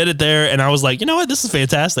 And he did it there, and I was like, you know what? This is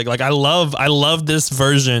fantastic. Like, I love this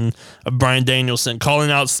version of Bryan Danielson,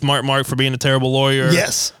 calling out Smart Mark for being a terrible lawyer.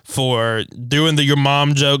 Yes. For doing the your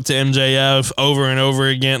mom joke to MJF over and over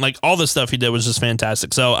again. Like, all the stuff he did was just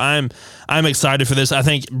fantastic. So I'm excited for this. I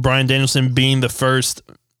think Bryan Danielson being the first,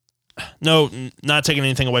 not taking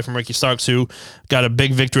anything away from Ricky Starks, who got a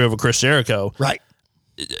big victory over Chris Jericho. Right.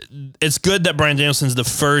 It's good that Bryan Danielson's the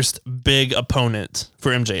first big opponent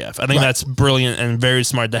for MJF. I think that's brilliant and very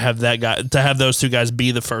smart to have those two guys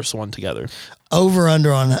be the first one together. Over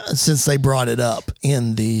under on, since they brought it up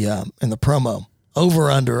in the promo,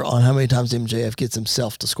 over under on how many times MJF gets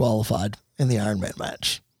himself disqualified in the Iron Man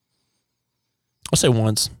match. I'll say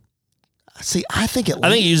once. See, I think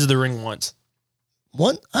he uses the ring once.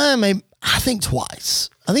 I think twice.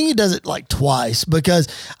 I think he does it like twice, because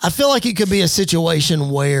I feel like it could be a situation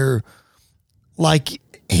where, like,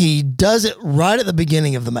 he does it right at the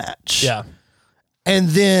beginning of the match. Yeah. And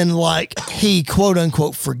then, like, he quote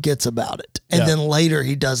unquote forgets about it. And then later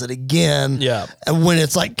he does it again. Yeah. And when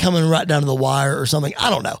it's like coming right down to the wire or something, I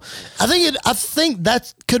don't know. I think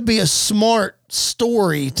that could be a smart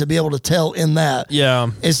story to be able to tell in that.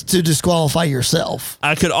 Yeah. Is to disqualify yourself.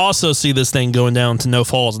 I could also see this thing going down to no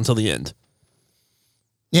falls until the end.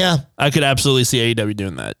 Yeah. I could absolutely see AEW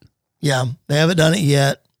doing that. Yeah. They haven't done it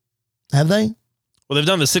yet. Have they? Well, they've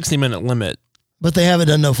done the 60-minute limit. But they haven't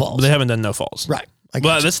done no falls. But they haven't done no falls. Right.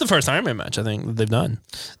 Well, that's the first Iron Man match, I think, that they've done.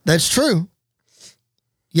 That's true.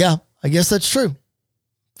 Yeah, I guess that's true.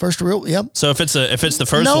 First real, yep. So if it's the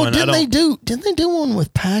first one, didn't they do one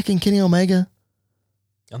with Pac and Kenny Omega?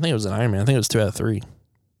 I think it was an Iron Man. I think it was 2 out of 3.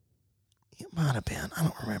 It might have been. I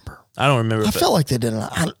don't remember. I felt like they did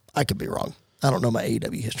it. I could be wrong. I don't know my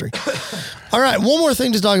AEW history. All right, one more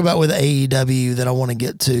thing to talk about with AEW that I want to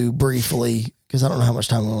get to briefly, because I don't know how much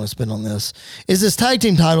time I want to spend on this, is this tag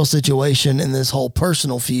team title situation and this whole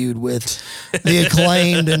personal feud with the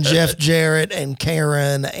Acclaimed and Jeff Jarrett and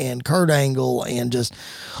Karen and Kurt Angle and just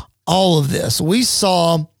all of this. We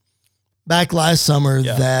saw back last summer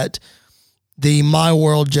that the My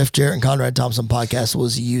World Jeff Jarrett and Conrad Thompson podcast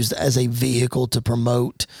was used as a vehicle to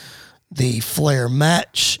promote the Flair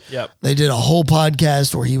match. Yep. They did a whole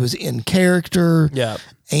podcast where he was in character. Yeah.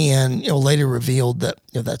 And, later revealed that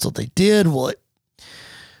that's what they did. Well,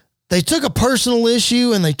 they took a personal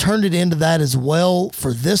issue and they turned it into that as well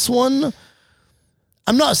for this one.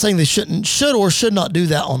 I'm not saying they should or should not do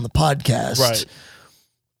that on the podcast. Right.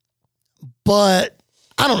 But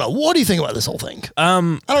I don't know. What do you think about this whole thing?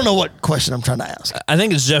 I don't know what question I'm trying to ask. I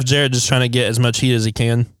think it's Jeff Jarrett just trying to get as much heat as he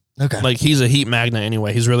can. Okay. Like, he's a heat magnet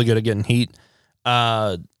anyway. He's really good at getting heat.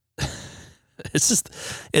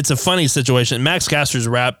 It's a funny situation. Max Caster's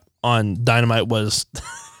rap on Dynamite was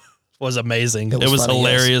amazing. It was funny,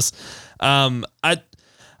 hilarious. Yes.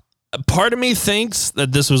 Part of me thinks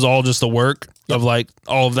that this was all just a work of like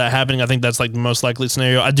all of that happening. I think that's like the most likely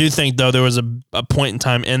scenario. I do think though there was a point in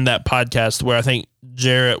time in that podcast where I think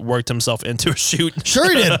Jarrett worked himself into a shoot. Sure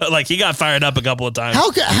he did. Like, he got fired up a couple of times.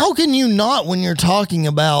 How can you not, when you're talking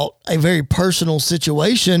about a very personal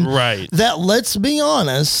situation, right? That, let's be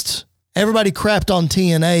honest, everybody crapped on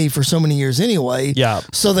TNA for so many years anyway. Yeah.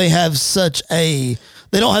 So they have they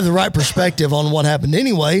don't have the right perspective on what happened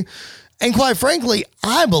anyway. And quite frankly,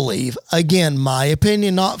 I believe, again, my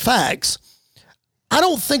opinion, not facts, I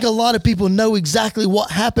don't think a lot of people know exactly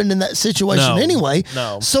what happened in that situation anyway.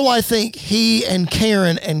 No. So I think he and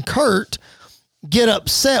Karen and Kurt get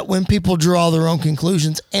upset when people draw their own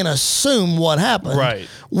conclusions and assume what happened. Right.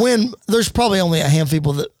 When there's probably only a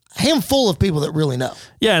handful of people that really know.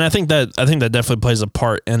 Yeah, and I think that definitely plays a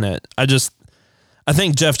part in it. I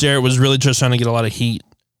think Jeff Jarrett was really just trying to get a lot of heat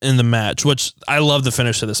in the match, which I love the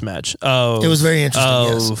finish of this match. It was very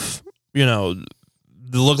interesting. Yes.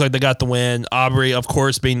 It looked like they got the win. Aubrey, of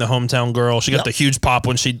course, being the hometown girl, she got the huge pop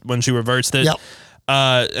when she reversed it. Yep.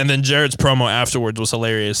 And then Jarrett's promo afterwards was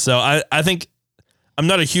hilarious. So I think I'm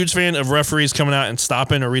not a huge fan of referees coming out and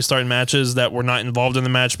stopping or restarting matches that were not involved in the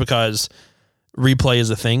match, because replay is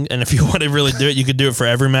a thing, and if you want to really do it, you could do it for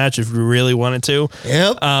every match if you really wanted to.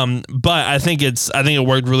 Yep. But I think it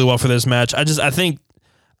worked really well for this match. I think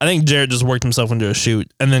Jarrett just worked himself into a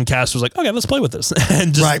shoot, and then Cass was like, okay, let's play with this,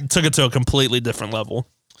 and just took it to a completely different level.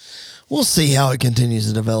 We'll see how it continues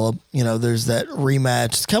to develop. There's that rematch.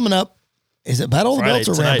 It's coming up. Is it Battle of the Belts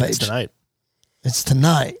or Rampage? It's tonight. It's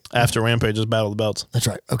tonight. After Rampage is Battle of the Belts. That's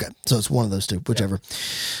right. Okay. So it's one of those two, whichever. Yeah.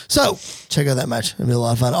 So check out that match. It'll be a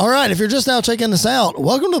lot of fun. All right. If you're just now checking this out,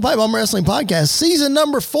 welcome to the Pipe Bomb Wrestling Podcast, season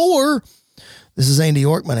number 4. This is Andy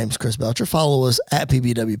York. My name is Chris Belcher. Follow us at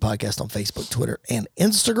PBW Podcast on Facebook, Twitter, and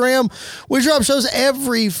Instagram. We drop shows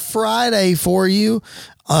every Friday for you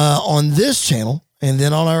on this channel. And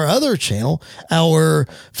then on our other channel, our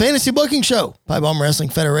fantasy booking show, Pipe Bomb Wrestling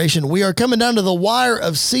Federation. We are coming down to the wire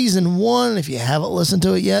of season 1. If you haven't listened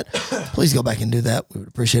to it yet, please go back and do that. We would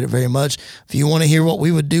appreciate it very much. If you want to hear what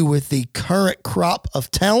we would do with the current crop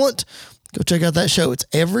of talent, go check out that show. It's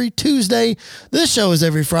every Tuesday. This show is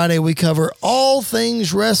every Friday. We cover all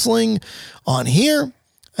things wrestling on here.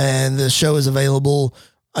 And this show is available,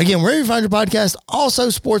 again, wherever you find your podcast. Also,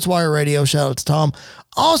 SportsWire Radio. Shout out to Tom.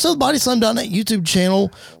 Also, the BodySlam.net YouTube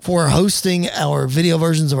channel for hosting our video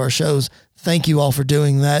versions of our shows. Thank you all for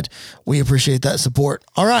doing that. We appreciate that support.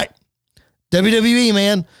 All right. WWE,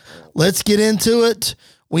 man. Let's get into it.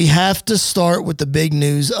 We have to start with the big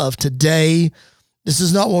news of today. This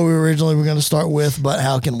is not what we originally were going to start with, but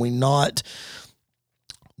how can we not?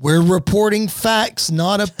 We're reporting facts,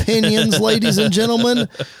 not opinions, ladies and gentlemen.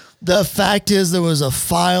 The fact is there was a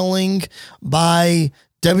filing by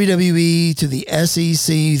WWE to the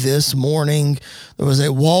SEC this morning. There was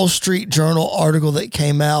a Wall Street Journal article that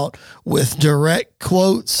came out with direct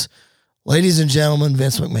quotes. Ladies and gentlemen,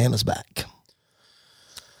 Vince McMahon is back.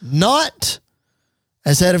 Not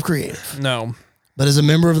as head of creative. No. But as a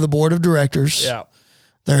member of the board of directors. Yeah.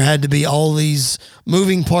 There had to be all these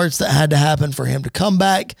moving parts that had to happen for him to come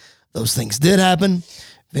back. Those things did happen.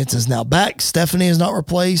 Vince is now back. Stephanie is not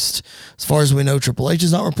replaced. As far as we know, Triple H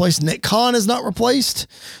is not replaced. Nick Khan is not replaced.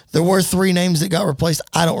 There were 3 names that got replaced.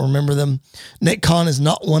 I don't remember them. Nick Khan is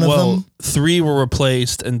not one of them. 3 were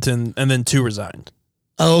replaced and then 2 resigned.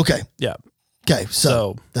 Oh, okay. Yeah. Okay.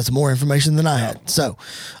 So that's more information than I had. So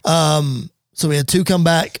we had 2 come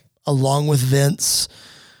back along with Vince.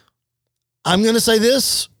 I'm going to say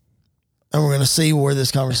this, and we're going to see where this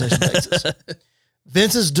conversation takes us.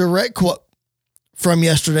 Vince's direct quote from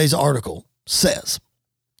yesterday's article says,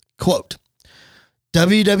 quote,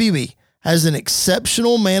 WWE has an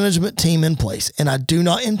exceptional management team in place, and I do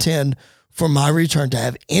not intend for my return to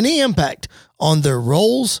have any impact on their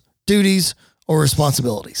roles, duties, or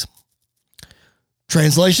responsibilities.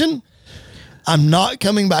 Translation, I'm not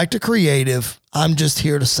coming back to creative. I'm just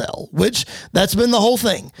here to sell, which that's been the whole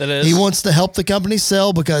thing. That is. He wants to help the company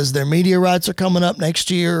sell because their media rights are coming up next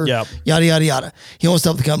year. Yep. Yada, yada, yada. He wants to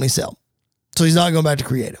help the company sell. So he's not going back to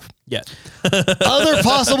creative. Yeah. Other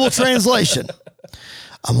possible translation.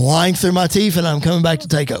 I'm lying through my teeth and I'm coming back to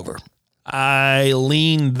take over. I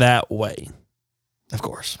lean that way. Of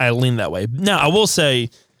course. I lean that way. Now, I will say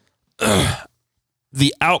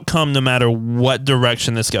the outcome, no matter what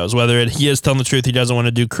direction this goes, whether he is telling the truth, he doesn't want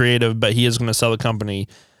to do creative, but he is going to sell the company,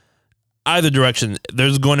 either direction,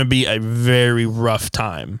 there's going to be a very rough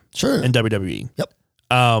time in WWE. Yep.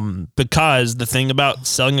 Because the thing about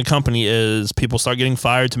selling a company is people start getting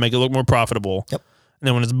fired to make it look more profitable. Yep. And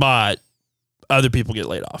then when it's bought, other people get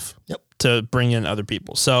laid off. Yep. To bring in other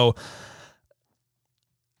people. So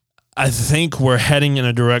I think we're heading in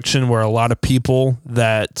a direction where a lot of people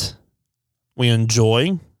that we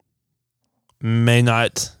enjoy may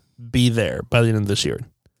not be there by the end of this year.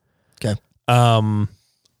 Okay.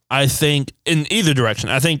 I think in either direction.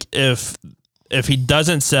 I think if he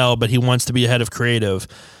doesn't sell, but he wants to be ahead of creative,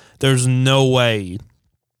 there's no way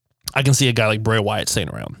I can see a guy like Bray Wyatt staying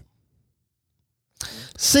around.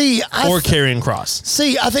 Or Karrion Kross.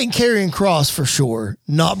 See, I think Karrion Kross for sure,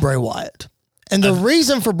 not Bray Wyatt. And the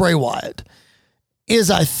reason for Bray Wyatt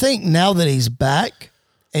is I think now that he's back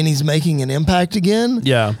and he's making an impact again,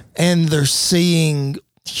 and they're seeing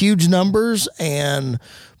huge numbers and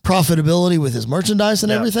profitability with his merchandise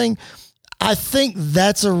and everything, I think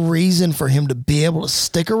that's a reason for him to be able to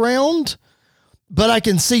stick around. But I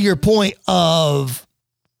can see your point of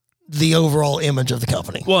the overall image of the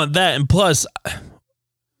company. Well, that, and plus,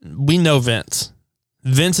 we know Vince.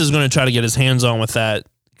 Vince is going to try to get his hands on with that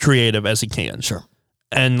creative as he can. Sure.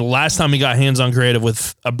 And last time he got hands on creative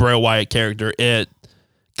with a Bray Wyatt character, it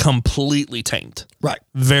completely tanked. Right.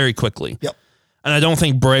 Very quickly. Yep. And I don't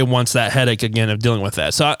think Bray wants that headache again of dealing with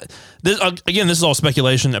that. So this is all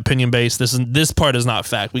speculation, opinion based. This part is not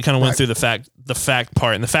fact. We kind of went through the fact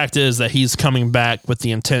part, and the fact is that he's coming back with the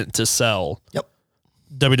intent to sell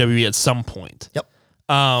WWE at some point. Yep.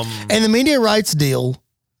 And the media rights deal,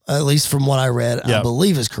 at least from what I read, I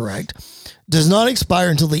believe is correct, does not expire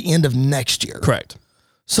until the end of next year. Correct.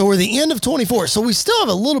 So we're the end of 24. So we still have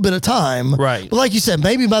a little bit of time. Right. But like you said,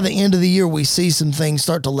 maybe by the end of the year, we see some things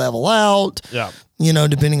start to level out. Yeah. You know,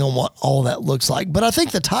 depending on what all that looks like. But I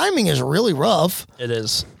think the timing is really rough. It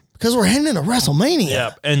is. Because we're heading into WrestleMania.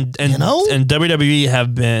 Yeah. And WWE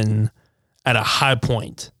have been at a high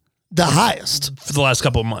point. The highest. For the last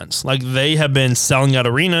couple of months. Like, they have been selling out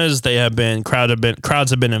arenas. They have been, crowds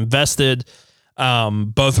have been invested.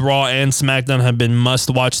 Both Raw and SmackDown have been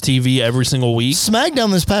must-watch TV every single week. SmackDown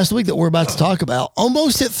this past week that we're about to talk about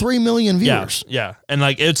almost hit 3 million viewers. Yeah. And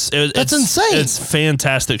like it's insane. It's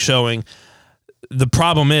fantastic showing. The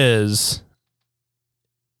problem is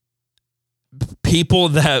people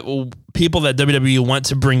that WWE want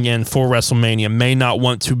to bring in for WrestleMania may not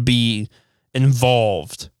want to be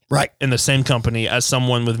involved in the same company as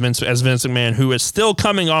someone with Vince McMahon, who is still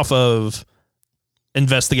coming off of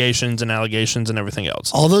investigations and allegations and everything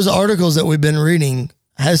else. All those articles that we've been reading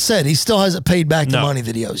has said he still hasn't paid back the money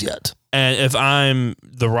that he owes yet. And if I'm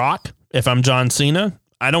The Rock, if I'm John Cena,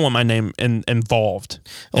 I don't want my name involved.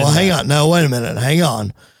 Well, hang on. No, wait a minute. Hang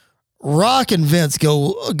on. Rock and Vince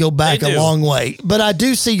go back a long way. But I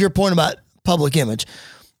do see your point about public image.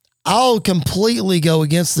 I'll completely go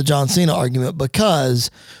against the John Cena argument because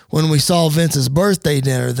when we saw Vince's birthday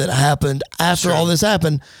dinner that happened after all this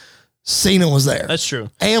happened, Cena was there. That's true.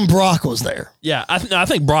 And Brock was there. Yeah, I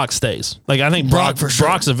think Brock stays. Like, I think Brock for sure.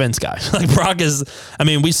 Brock's a Vince guy. Like, Brock is, I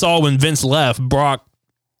mean, we saw when Vince left, Brock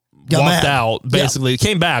walked out, basically. He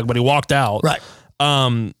came back, but he walked out. Right.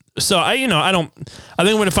 So I think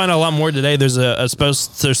we're going to find out a lot more today. There's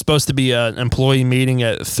supposed to be an employee meeting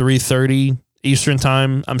at 3:30 Eastern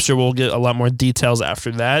time. I'm sure we'll get a lot more details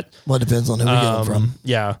after that. Well, it depends on who we get them from.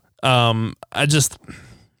 Yeah.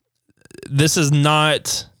 This is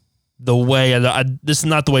not the way this is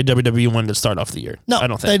not the way WWE wanted to start off the year. No, I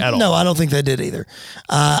don't think at all. No, I don't think they did either.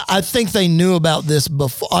 I think they knew about this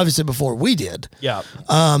before we did. Yeah.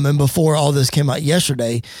 And before all this came out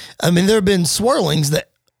yesterday. I mean, there have been swirlings that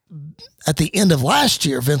at the end of last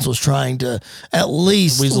year, Vince was trying to at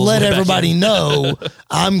least let everybody know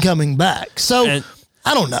I'm coming back. So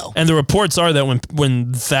I don't know. And the reports are that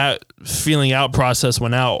when that feeling out process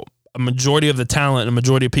went out, a majority of the talent and a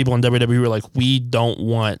majority of people in WWE were like, we don't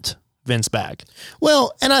want Vince back.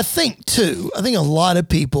 Well, and I think a lot of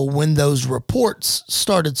people, when those reports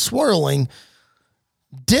started swirling,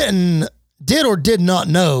 did or did not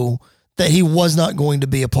know that he was not going to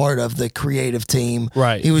be a part of the creative team.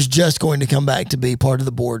 Right. He was just going to come back to be part of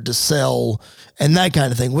the board to sell and that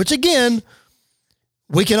kind of thing, which again,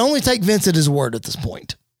 We can only take Vince at his word at this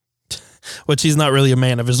point. Which he's not really a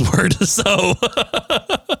man of his word. So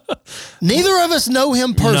neither of us know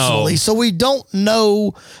him personally, so we don't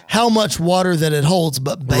know how much water that it holds.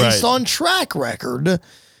 But based on track record,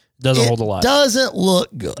 doesn't hold a lot. Doesn't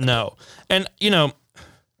look good. No. And,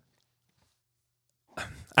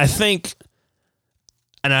 I think,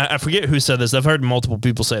 and I forget who said this. I've heard multiple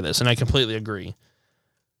people say this, and I completely agree.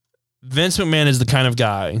 Vince McMahon is the kind of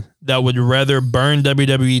guy that would rather burn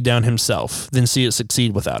WWE down himself than see it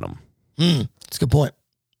succeed without him. That's a good point.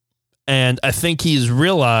 And I think he's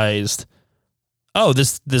realized,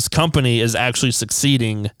 this company is actually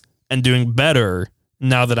succeeding and doing better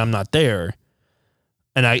now that I'm not there.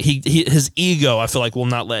 And his ego, I feel like, will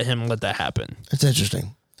not let him let that happen. It's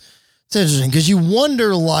interesting. It's interesting because you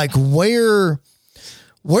wonder like where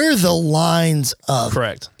the lines of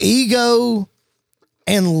correct ego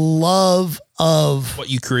and love of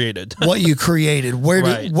what you created. Where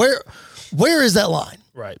is that line?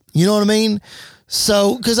 Right. You know what I mean?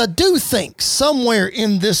 So, because I do think somewhere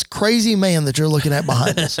in this crazy man that you're looking at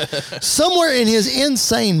behind us, somewhere in his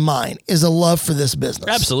insane mind is a love for this business.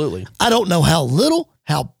 Absolutely. I don't know how little,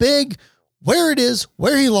 how big, where it is,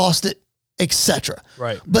 where he lost it, etc.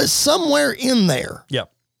 Right. But somewhere in there,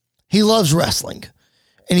 yep, he loves wrestling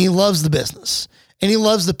and he loves the business and he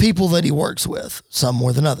loves the people that he works with, some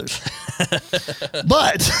more than others.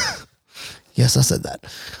 But, yes, I said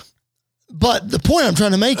that. But the point I'm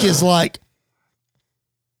trying to make is like,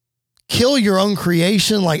 kill your own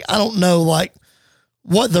creation. Like, I don't know, like,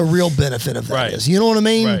 what the real benefit of that is. You know what I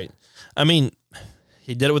mean? Right. I mean,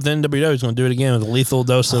 he did it with NWO. He's going to do it again with a lethal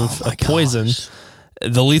dose of poison.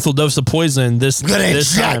 The lethal dose of poison this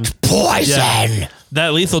time. Poison. Yeah,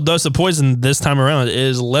 that lethal dose of poison this time around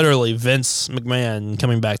is literally Vince McMahon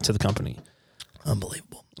coming back to the company.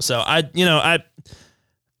 Unbelievable. So I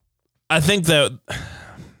think that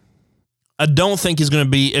I don't think he's going to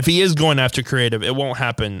be, if he is going after creative, it won't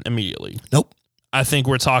happen immediately. Nope. I think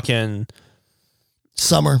we're talking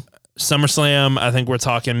SummerSlam. I think we're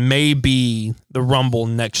talking maybe the Rumble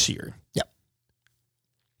next year. Yep.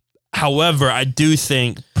 However, I do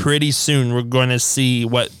think pretty soon we're going to see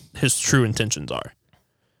what his true intentions are.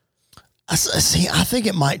 I think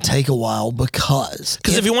it might take a while because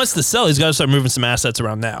if he wants to sell, he's got to start moving some assets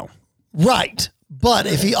around now. Right. But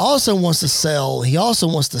if he also wants to sell, he also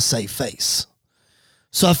wants to save face.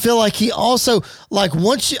 So I feel like he also, like,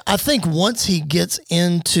 once he gets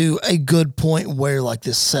into a good point where like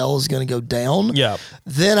this sell is going to go down,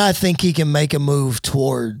 then I think he can make a move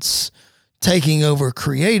towards taking over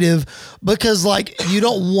creative, because like you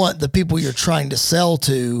don't want the people you're trying to sell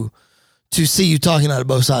to see you talking out of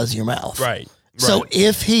both sides of your mouth. Right. So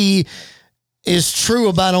if he is true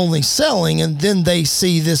about only selling and then they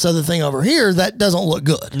see this other thing over here, that doesn't look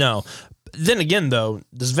good. No. Then again, though,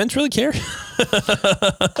 does Vince really care?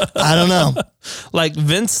 I don't know. Like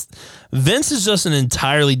Vince is just an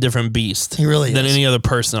entirely different beast. He really than is. any other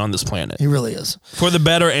person on this planet. He really is. For the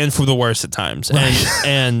better and for the worse at times. Right.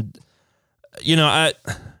 And you know, I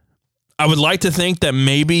would like to think that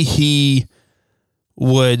maybe he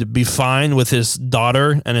would be fine with his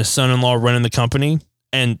daughter and his son-in-law running the company,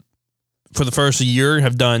 and for the first year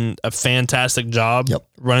have done a fantastic job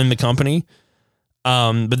running the company.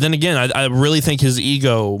 But then again, I really think his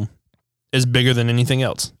ego is bigger than anything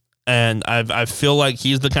else. And I feel like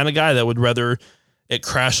he's the kind of guy that would rather it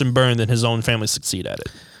crash and burn than his own family succeed at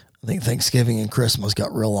it. I think Thanksgiving and Christmas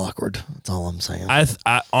got real awkward. That's all I'm saying.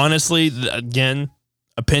 I honestly, again,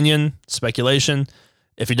 opinion, speculation.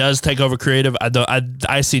 If he does take over creative,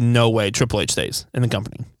 I see no way Triple H stays in the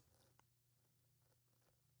company.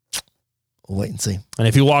 We'll wait and see. And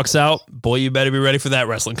if he walks out, boy, you better be ready for that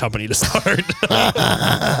wrestling company to start.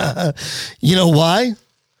 You know why?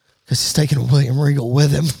 Because he's taking William Regal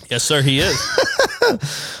with him. Yes, sir, he is.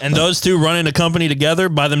 And those two running a company together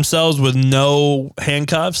by themselves with no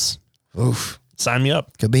handcuffs. Oof. Sign me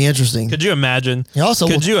up. Could be interesting. Could you imagine? He'll also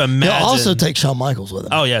imagine? take Shawn Michaels with him.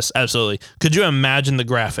 Oh, yes, absolutely. Could you imagine the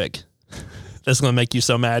graphic? That's going to make you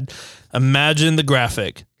so mad. Imagine the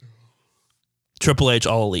graphic. Triple H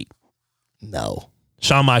All Elite. No.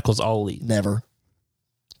 Shawn Michaels All Elite. Never.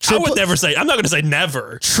 I would never say. I'm not going to say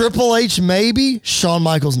never. Triple H maybe. Shawn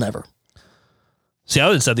Michaels never. See, I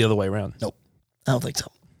would have said the other way around. Nope. I don't think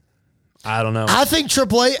so. I don't know. I think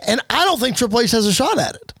Triple H, and I don't think Triple H has a shot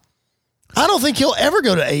at it. I don't think he'll ever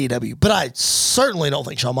go to AEW, but I certainly don't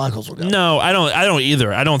think Shawn Michaels will go. No, I don't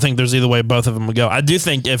either. I don't think there's either way both of them would go. I do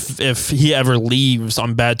think if he ever leaves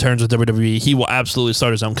on bad terms with WWE, he will absolutely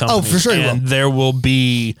start his own company. Oh, for sure he will. And there will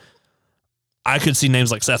be I could see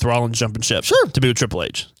names like Seth Rollins jumping ship to be with Triple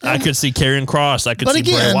H. I could see Karrion Kross. I could see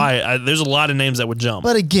Bray Wyatt. There's a lot of names that would jump.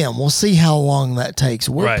 But again, we'll see how long that takes.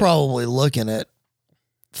 We're probably looking at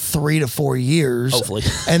 3 to 4 years. Hopefully.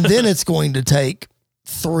 And then it's going to take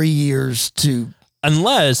 3 years to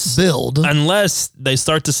unless they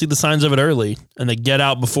start to see the signs of it early and they get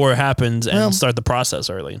out before it happens and start the process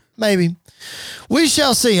early. Maybe. We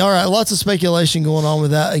shall see. All right, lots of speculation going on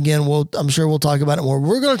with that. Again, I'm sure we'll talk about it more.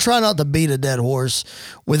 We're going to try not to beat a dead horse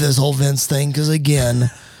with this whole Vince thing because,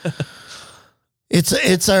 again,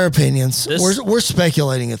 it's our opinions. We're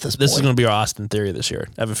speculating at this point. This is going to be our Austin theory this year.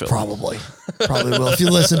 I have a feeling. Probably will. If you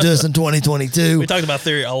listen to us in 2022. We talked about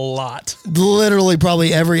theory a lot. Literally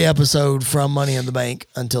probably every episode from Money in the Bank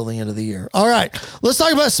until the end of the year. All right, let's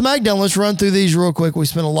talk about SmackDown. Let's run through these real quick. We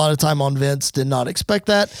spent a lot of time on Vince. Did not expect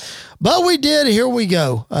that, but we did. Here we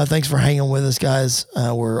go. Thanks for hanging with us, guys.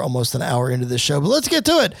 We're almost an hour into this show, but let's get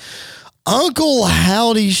to it. Uncle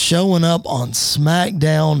Howdy showing up on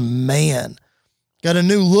SmackDown, man. Got a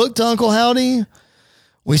new look to Uncle Howdy.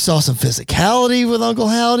 We saw some physicality with Uncle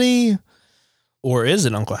Howdy. Or is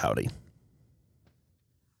it Uncle Howdy?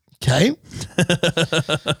 Okay.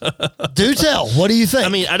 Do tell. What do you think? I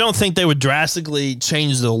mean, I don't think they would drastically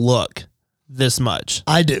change the look this much.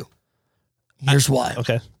 I do. Here's why.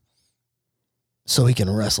 Okay. So he can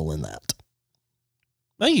wrestle in that.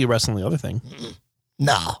 I think he can wrestle in the other thing.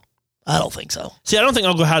 Nah, I don't think so. See, I don't think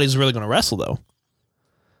Uncle Howdy's really going to wrestle, though.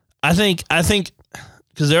 I think,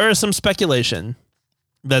 because there is some speculation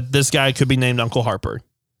that this guy could be named Uncle Harper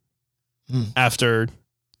after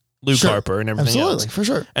Luke Harper and everything else. For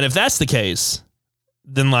sure. And if that's the case,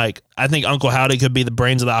 then I think Uncle Howdy could be the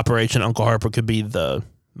brains of the operation. Uncle Harper could be the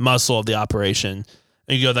muscle of the operation.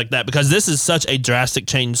 And you go like that because this is such a drastic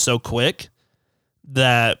change so quick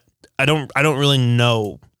that I don't really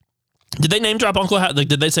know. Did they name drop Uncle Howdy?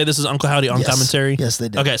 Did they say this is Uncle Howdy on commentary? Yes, they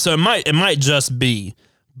did. Okay, so it might just be.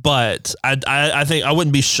 But I think I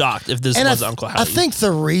wouldn't be shocked if this was Uncle Howdy. I think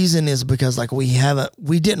the reason is because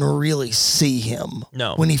we didn't really see him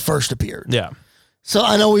when he first appeared. Yeah. So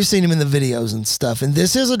I know we've seen him in the videos and stuff, and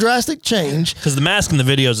this is a drastic change. Because the mask in the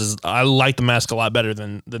videos I like the mask a lot better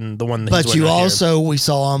than the one that he's wearing we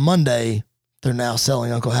saw on Monday, they're now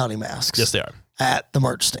selling Uncle Howdy masks. Yes, they are. At the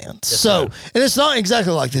merch stand. Yes, and it's not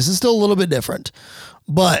exactly like this. It's still a little bit different.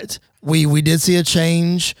 But we did see a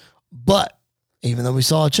change, but even though we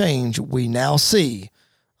saw a change, we now see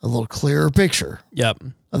a little clearer picture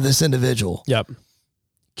of this individual. Yep.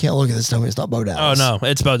 Can't look at this. Tell me it's not Bo Dallas. Oh, no.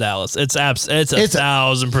 It's Bo Dallas. It's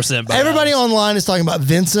 1,000% Bo Everybody Dallas. online is talking about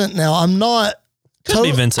Vincent. Now, I'm not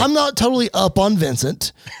totally up on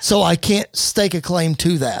Vincent, so I can't stake a claim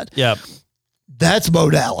to that. Yep. That's Bo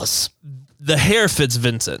Dallas. The hair fits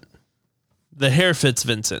Vincent.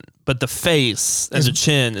 But the face and the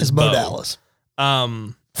chin is Bo Dallas.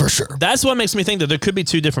 For sure. That's what makes me think that there could be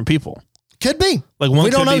two different people. Could be. Like one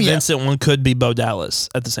could be Vincent, one could be Bo Dallas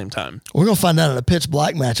at the same time. We're going to find out in a pitch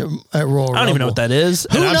black match at Royal Rumble. I don't even know what that is.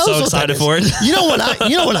 Who and knows I'm so excited for it. You know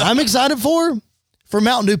what I'm excited for? For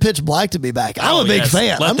Mountain Dew Pitch Black to be back. I'm a big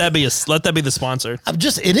fan. Let that be the sponsor.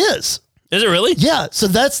 It is. Is it really? Yeah. So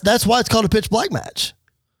that's why it's called a Pitch Black match.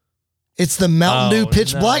 It's the Mountain Dew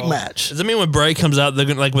Pitch Black match. Does it mean when Bray comes out, they're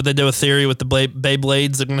gonna what they did with Theory with the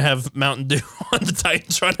Beyblades, they're gonna have Mountain Dew on the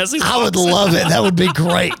Titantron as he I would love it. That would be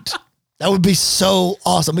great. That would be so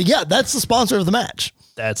awesome. But yeah, that's the sponsor of the match.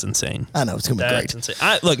 That's insane. I know, it's gonna be great. Insane.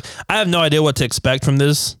 I have no idea what to expect from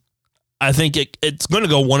this. I think it's gonna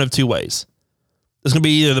go one of two ways. It's gonna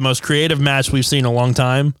be either the most creative match we've seen in a long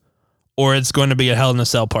time, or it's going to be a Hell in a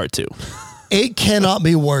Cell Part 2. It cannot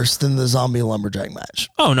be worse than the Zombie Lumberjack match.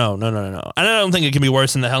 Oh, no. And I don't think it can be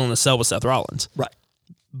worse than the Hell in a Cell with Seth Rollins. Right.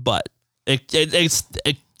 But it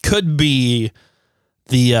could be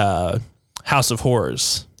the House of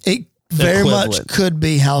Horrors. It very much could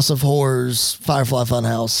be House of Horrors, Firefly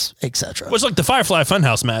Funhouse, etc. Which, the Firefly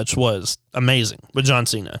Funhouse match was amazing with John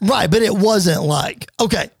Cena. Right, but it wasn't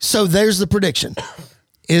okay, so there's the prediction.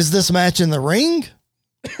 Is this match in the ring?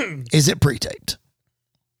 Is it pre-taped?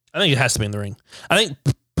 I think it has to be in the ring. I think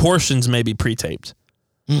portions may be pre-taped.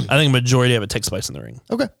 I think a majority of it takes place in the ring.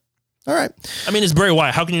 Okay. All right. I mean, it's Bray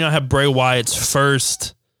Wyatt. How can you not have Bray Wyatt's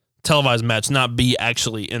first televised match not be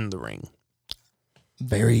actually in the ring?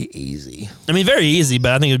 Very easy. I mean, very easy,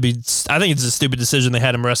 but I think it's a stupid decision they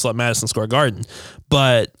had him wrestle at Madison Square Garden.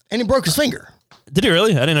 And he broke his finger. Did he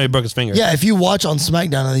really? I didn't know he broke his finger. Yeah, if you watch on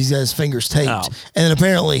SmackDown, he's got his fingers taped. And then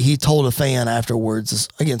apparently he told a fan afterwards,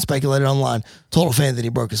 again, speculated online, told a fan that he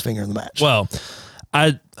broke his finger in the match. Well,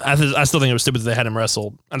 I still think it was stupid that they had him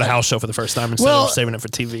wrestle at a house show for the first time instead of saving it for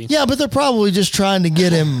TV. Yeah, but they're probably just trying to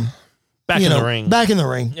get him Back in the ring. Back in the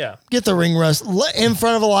ring. Yeah. Get the ring rust in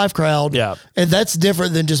front of a live crowd. Yeah. And that's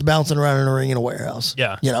different than just bouncing around in a ring in a warehouse.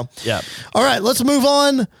 Yeah. Yeah. All right, let's move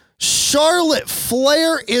on. Charlotte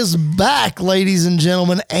Flair is back, ladies and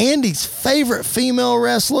gentlemen. Andy's favorite female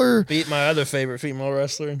wrestler. Beat my other favorite female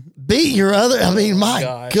wrestler. Beat your other. I mean, my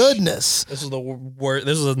gosh. goodness. This is the worst.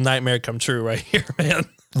 This is a nightmare come true right here, man.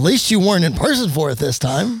 At least you weren't in person for it this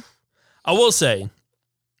time. I will say,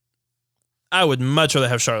 I would much rather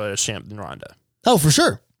have Charlotte as champ than Ronda. Oh, for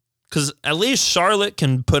sure. Because at least Charlotte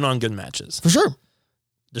can put on good matches. For sure.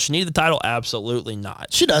 Does she need the title? Absolutely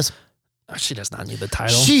not. She does. She does not need the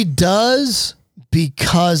title. She does,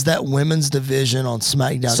 because that women's division on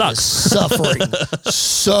SmackDown Sucks. is suffering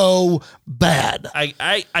so bad.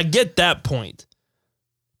 I get that point.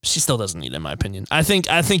 She still doesn't need it, in my opinion. I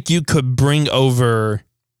think you could bring over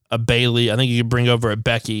a Bayley. I think you could bring over a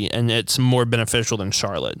Becky, and it's more beneficial than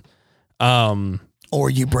Charlotte. Or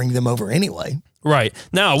you bring them over anyway. Right.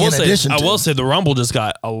 Now, I will say the Rumble just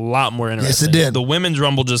got a lot more interesting. Yes, it did. The women's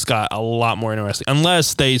Rumble just got a lot more interesting.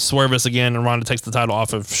 Unless they swerve us again and Ronda takes the title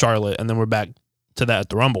off of Charlotte, and then we're back to that at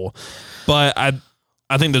the Rumble. But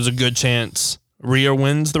I think there's a good chance Rhea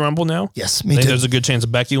wins the Rumble now. Yes, I me think too. there's a good chance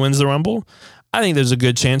Becky wins the Rumble. I think there's a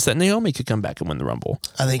good chance that Naomi could come back and win the Rumble.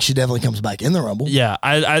 I think she definitely comes back in the Rumble. Yeah.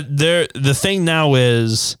 The thing now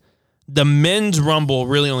is the men's Rumble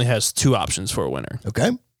really only has two options for a winner, Okay.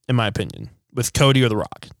 in my opinion, with Cody or The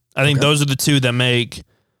Rock. I think those are the two that make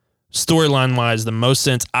storyline wise the most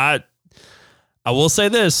sense. I will say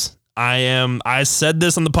this. I said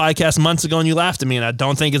this on the podcast months ago and you laughed at me, and I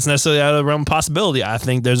don't think it's necessarily out of the realm of possibility. I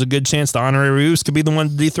think there's a good chance the Honorary Usos could be the one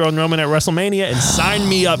to dethrone Roman at WrestleMania, and sign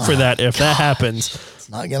me up for that if that happens. It's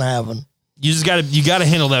not going to happen. You just got to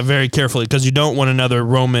handle that very carefully, because you don't want another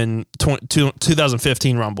Roman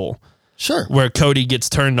 2015 Rumble. Sure. Where Cody gets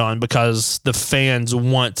turned on because the fans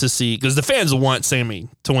want to see, because the fans want Sammy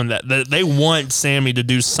to win that. They want Sammy to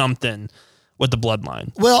do something with the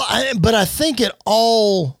bloodline. Well, but I think it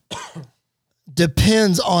all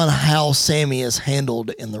depends on how Sammy is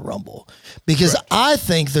handled in the Rumble. Because I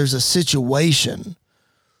think there's a situation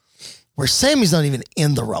where Sammy's not even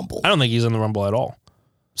in the Rumble. I don't think he's in the Rumble at all.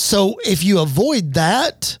 So if you avoid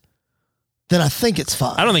that, then I think it's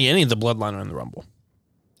fine. I don't think any of the bloodline are in the Rumble.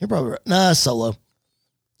 You're probably right. Nah, Solo.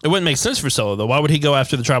 It wouldn't make sense for Solo, though. Why would he go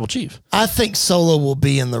after the Tribal Chief? I think Solo will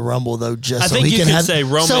be in the Rumble, though, just so he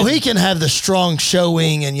can have the strong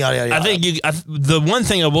showing and yada, yada, yada. I think the one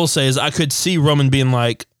thing I will say is I could see Roman being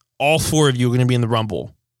like, all four of you are going to be in the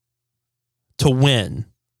Rumble to win.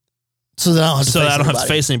 So that I don't have to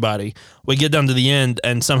face anybody. We get down to the end,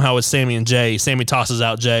 and somehow it's Sammy and Jay. Sammy tosses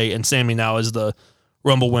out Jay, and Sammy now is the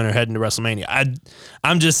Rumble winner heading to WrestleMania.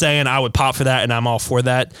 I'm just saying I would pop for that, and I'm all for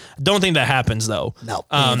that. Don't think that happens, though. No,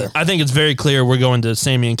 I think it's very clear we're going to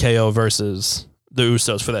Sammy and KO versus the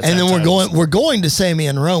Usos for that. And then we're going to Sammy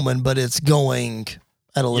and Roman, but it's going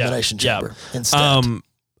at Elimination Chamber instead.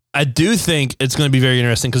 I do think it's going to be very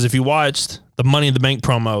interesting, because if you watched the Money in the Bank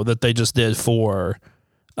promo that they just did for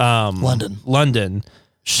London,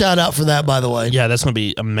 shout out for that, by the way. Yeah, that's going to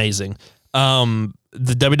be amazing.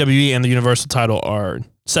 The WWE and the Universal title are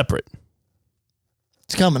separate.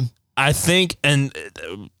 It's coming. I think, and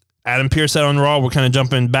Adam Pearce said on Raw, we're kind of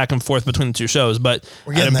jumping back and forth between the two shows, but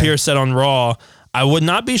Adam Pearce said on Raw, I would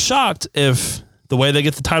not be shocked if the way they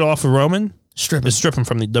get the title off of Roman is strip him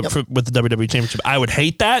from with the WWE Championship. I would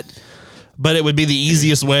hate that, but it would be the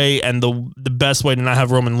easiest way and the best way to not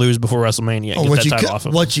have Roman lose before WrestleMania and get that title off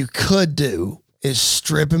of him. What you could do is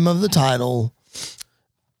strip him of the title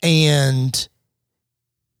and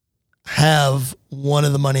have one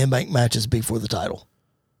of the Money in Bank matches be for the title.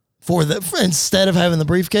 Instead of having the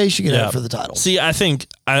briefcase, you can have it for the title. See, I think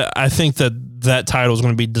that title is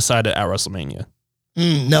going to be decided at WrestleMania.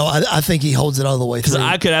 No, I think he holds it all the way through. Because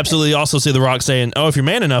I could absolutely also see The Rock saying, "Oh, if you're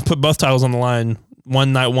man enough, put both titles on the line.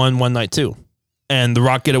 One night one, one night two, and The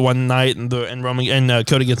Rock get it one night, and Roman and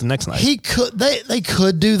Cody get the next night." He could. They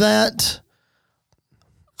could do that.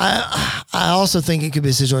 I also think it could be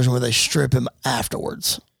a situation where they strip him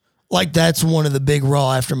afterwards. Like, that's one of the big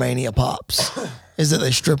Raw after Mania pops, is that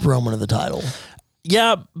they strip Roman of the title.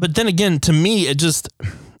 Yeah, but then again, to me,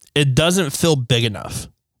 it doesn't feel big enough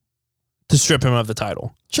to strip him of the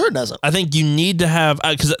title. Sure it doesn't. I think you need to have,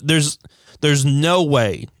 because there's no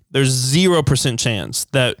way, there's 0% chance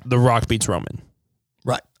that The Rock beats Roman.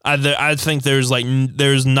 Right. I think there's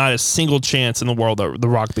not a single chance in the world that The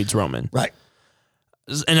Rock beats Roman. Right.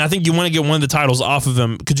 And I think you want to get one of the titles off of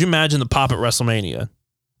him. Could you imagine the pop at WrestleMania?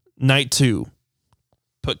 Night 2.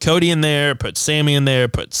 Put Cody in there, put Sammy in there,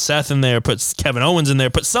 put Seth in there, put Kevin Owens in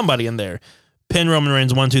there, put somebody in there. Pin Roman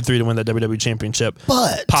Reigns 1, 2, 3 to win that WWE Championship.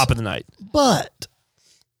 But Pop of the night. But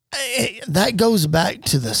that goes back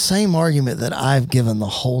to the same argument that I've given the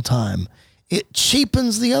whole time. It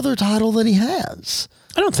cheapens the other title that he has.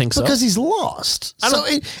 I don't think so. Because he's lost.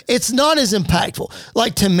 It's not as impactful.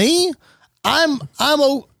 Like, to me, I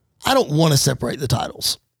don't want to separate the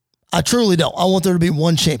titles. I truly don't. I want there to be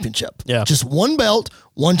one championship. Yeah. Just one belt,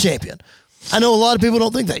 one champion. I know a lot of people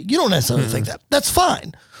don't think that. You don't necessarily think that. That's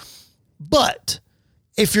fine. But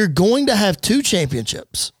if you're going to have two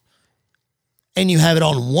championships and you have it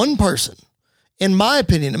on one person, in my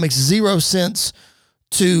opinion, it makes zero sense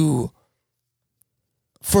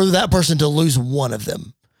for that person to lose one of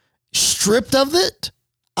them. Stripped of it,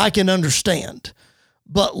 I can understand.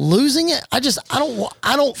 But losing it, I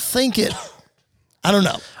don't think it, I don't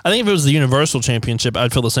know. I think if it was the Universal Championship,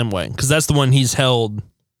 I'd feel the same way because that's the one he's held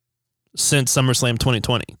since SummerSlam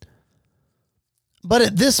 2020. But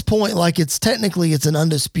at this point, like, it's an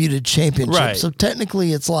undisputed championship. Right. So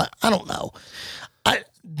technically it's like, I don't know.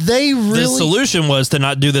 The solution was to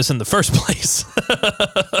not do this in the first place.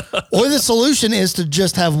 Or the solution is to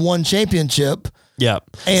just have one championship. Yeah.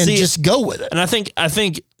 And just go with it. And I think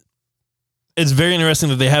it's very interesting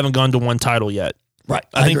that they haven't gone to one title yet. Right.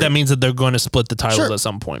 I think that means that they're going to split the titles at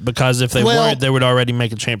some point because if they weren't, they would already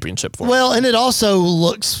make a championship for him. Well, and it also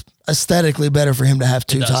looks aesthetically better for him to have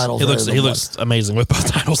two titles. He looks amazing with both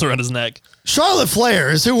titles around his neck. Charlotte Flair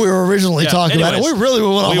is who we were originally talking about. And we really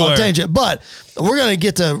went off on a tangent, but we're going to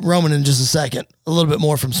get to Roman in just a second, a little bit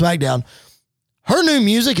more from SmackDown. Her new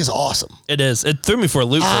music is awesome. It is. It threw me for a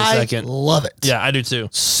loop for a second. I love it. Yeah, I do too.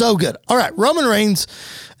 So good. All right, Roman Reigns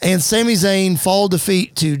and Sami Zayn fall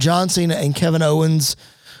defeat to John Cena and Kevin Owens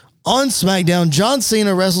on SmackDown. John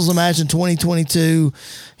Cena wrestles a match in 2022.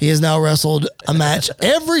 He has now wrestled a match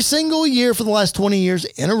every single year for the last 20 years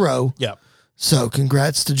in a row. Yeah. So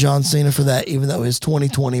congrats to John Cena for that, even though his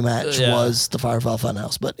 2020 match was the Firefly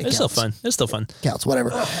Funhouse. But it's still fun. It's still fun. Counts, whatever.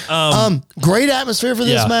 Great atmosphere for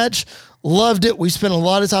this match. Loved it. We spent a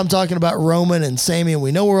lot of time talking about Roman and Sami, and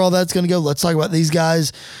we know where all that's going to go. Let's talk about these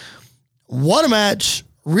guys. What a match.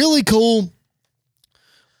 Really cool.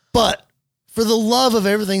 But for the love of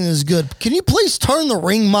everything that is good, can you please turn the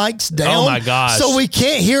ring mics down? Oh, my gosh. So we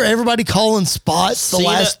can't hear everybody calling spots the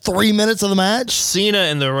last 3 minutes of the match? Cena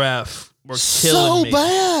and the ref were killing me. So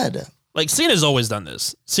bad. Like, Cena's always done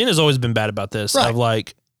this. Cena's always been bad about this. Right. Of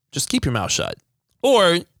like, just keep your mouth shut.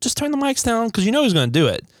 Or just turn the mics down because you know he's going to do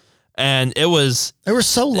it. And they were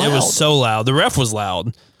so loud. It was so loud. The ref was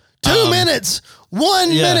loud. 2 minutes. 1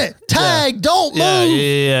 minute. Tag. Don't move.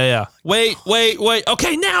 Yeah. Wait.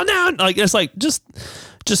 Okay, now. Like, it's like, just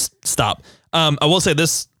stop. I will say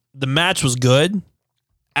this. The match was good.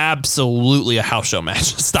 Absolutely a house show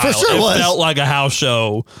match style. For sure it felt like a house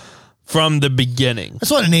show from the beginning.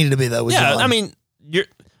 That's what it needed to be, though. I mean,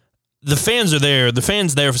 the fans are there. The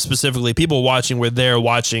fans there specifically, people watching were there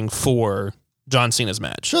watching for John Cena's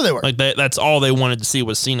match. Sure they were. Like that's all they wanted to see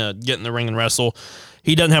was Cena get in the ring and wrestle.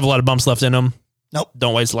 He doesn't have a lot of bumps left in him. Nope.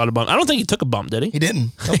 Don't waste a lot of bumps. I don't think he took a bump, did he? He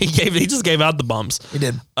didn't. Nope. He just gave out the bumps. He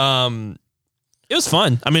did. It was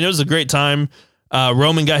fun. I mean, it was a great time.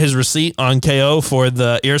 Roman got his receipt on KO for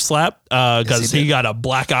the ear slap because he got a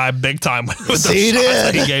black eye big time with the shots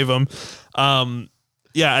that he gave him.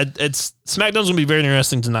 It's SmackDown's gonna be very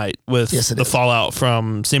interesting tonight with the fallout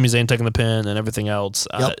from Sami Zayn taking the pin and everything else.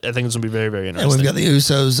 I think it's gonna be very, very interesting. And we've got the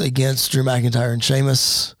Usos against Drew McIntyre and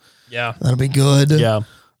Sheamus. Yeah, that'll be good. Yeah,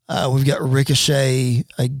 we've got Ricochet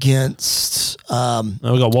against. We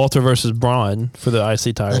got Walter versus Braun for the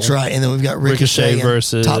IC title. That's right, and then we've got Ricochet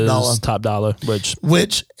versus Top Dollar,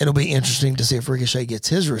 which it'll be interesting to see if Ricochet gets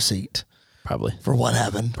his receipt. Probably for what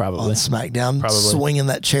happened. Probably on SmackDown. Probably swinging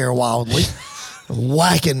that chair wildly.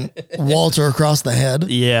 Whacking Walter across the head.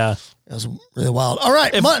 Yeah. It was really wild. All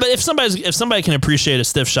right. But if somebody can appreciate a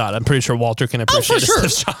stiff shot, I'm pretty sure Walter can appreciate a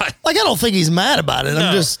stiff shot. Like, I don't think he's mad about it.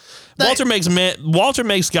 I'm just... Walter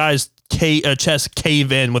makes guys chest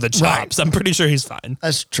cave in with a chops. Right. I'm pretty sure he's fine.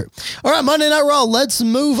 That's true. All right, Monday Night Raw. Let's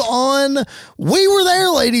move on. We were there,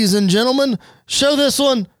 ladies and gentlemen. Show this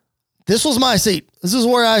one. This was my seat. This is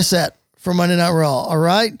where I sat for Monday Night Raw. All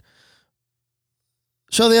right.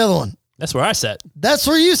 Show the other one. That's where I sat. That's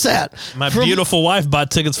where you sat. My beautiful wife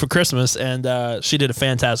bought tickets for Christmas, and she did a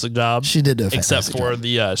fantastic job. She did do a except fantastic for job.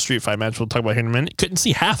 the street fight match we'll talk about here in a minute. Couldn't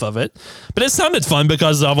see half of it, but it sounded fun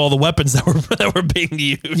because of all the weapons that were being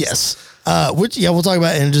used. Yes. Which we'll talk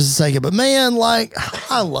about in just a second. But man, like,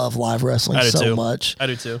 I love live wrestling so much. I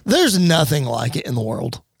do too. There's nothing like it in the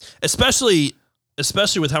world. Especially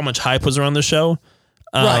with how much hype was around the show.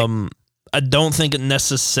 Right. I don't think it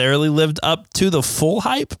necessarily lived up to the full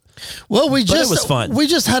hype. Well, it was fun. We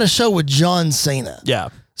just had a show with John Cena. Yeah.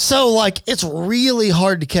 So, like, it's really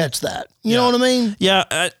hard to catch that. You know what I mean? Yeah.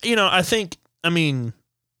 I mean,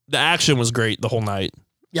 the action was great the whole night.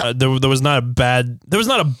 Yeah. There was not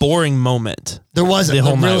a boring moment. There wasn't. The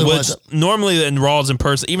whole There night. really Which wasn't. normally in Raws in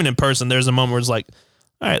person, even in person, there's a moment where it's like,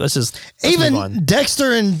 all right, let's move on. Even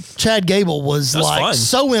Dexter and Chad Gable was That's like fun.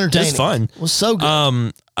 so entertaining. It's fun. It was so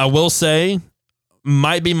good. I will say,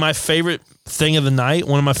 might be my favorite thing of the night.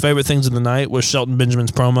 One of my favorite things of the night was Shelton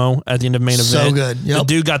Benjamin's promo at the end of main event. So good. Yep. The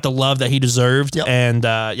dude got the love that he deserved, Yep. and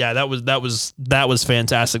that was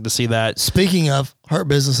fantastic to see that. Speaking of Hurt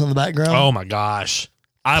Business in the background. Oh my gosh.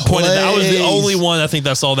 I pointed. I was the only one I think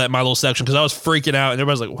that saw that in my little section because I was freaking out, and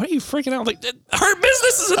everybody's like, "What are you freaking out?" I'm like, Hurt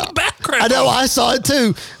Business is in the background. I know. I saw it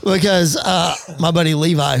too because my buddy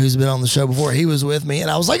Levi, who's been on the show before, he was with me,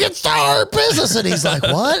 and I was like, "It's the Hurt Business," and he's like,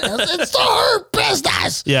 "What? It's the Hurt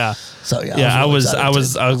Business." Yeah. So I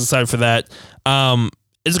was excited for that.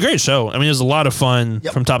 It's a great show. I mean, it was a lot of fun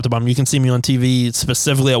from top to bottom. You can see me on TV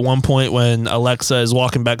specifically at one point when Alexa is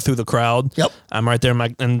walking back through the crowd. Yep. I'm right there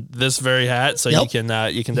in this very hat, so you can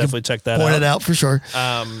definitely check that out. Point it out for sure.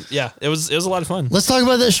 It was a lot of fun. Let's talk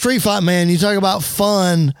about that street fight, man. You talk about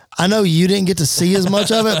fun. I know you didn't get to see as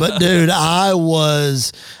much of it, but dude, I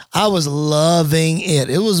was loving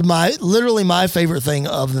it. It was literally my favorite thing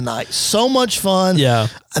of the night. So much fun. Yeah.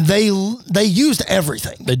 They used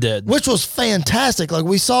everything. They did. Which was fantastic. Like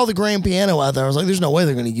we saw the grand piano out there. I was like, there's no way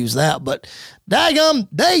they're going to use that. But daggum,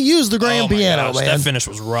 they used the grand piano, man. That finish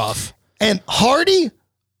was rough. And Hardy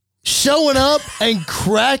showing up and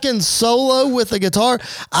cracking solo with the guitar.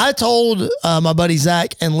 I told my buddy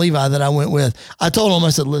Zach and Levi that I went with, I told them,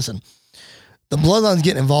 I said, listen, the Bloodline's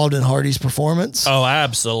getting involved in Hardy's performance. Oh,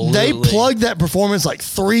 absolutely. They plugged that performance like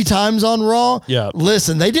 3 times on Raw. Yeah.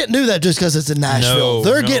 Listen, they didn't do that just because it's in Nashville.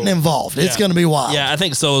 They're getting involved. It's going to be wild. Yeah, I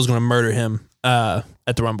think Solo's going to murder him at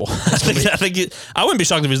the Rumble. I wouldn't be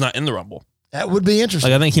shocked if he's not in the Rumble. That would be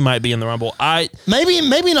interesting. Like, I think he might be in the Rumble. Maybe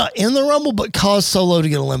not in the Rumble, but cause Solo to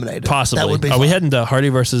get eliminated. Possibly. That would be Are fun. we heading to Hardy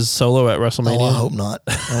versus Solo at WrestleMania? Oh, I hope not.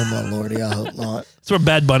 Oh, my Lordy, I hope not. That's where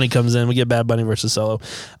Bad Bunny comes in. We get Bad Bunny versus Solo.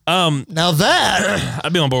 Now that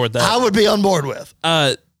I'd be on board with that. I would be on board with.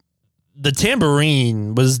 The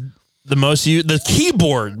tambourine was the most used. The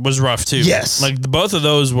keyboard was rough too. Yes. Like both of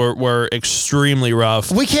those were extremely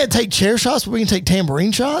rough. We can't take chair shots, but we can take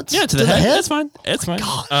tambourine shots. Yeah, to the head. That's fine. It's fine.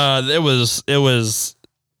 It was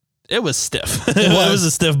stiff. It was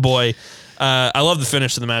a stiff boy. I love the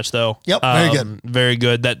finish of the match though. Yep, very good. Very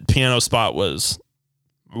good. That piano spot was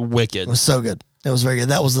wicked. It was so good. It was very good.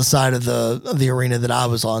 That was the side of the arena that I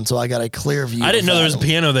was on, so I got a clear view. I didn't know there was a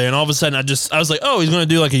piano there, and all of a sudden I was like, oh, he's going to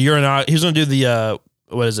do like a uranagi. He's going to do the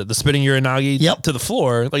what is it? The spinning uranagi to the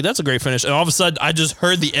floor. Like that's a great finish. And all of a sudden I just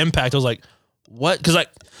heard the impact. I was like, what? Because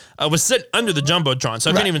I was sitting under the Jumbotron, so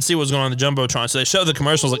I couldn't even see what was going on in the Jumbotron. So they showed the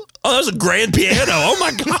commercials like, oh, that was a grand piano. Oh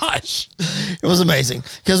my gosh. It was amazing.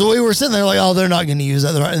 Because we were sitting there like, oh, they're not going to use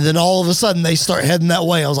that. And then all of a sudden they start heading that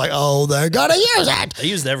way. I was like, oh, they're going to use it. They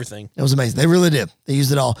used everything. It was amazing. They really did. They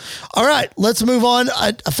used it all. All right, let's move on.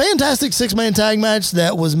 A fantastic 6-man tag match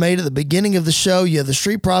that was made at the beginning of the show. You have the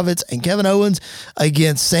Street Profits and Kevin Owens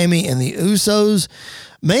against Sammy and the Usos.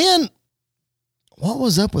 Man, what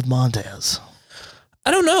was up with Montez? I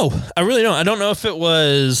don't know. I really don't. I don't know if it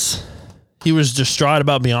was he was distraught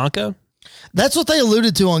about Bianca. That's what they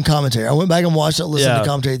alluded to on commentary. I went back and watched it, listened to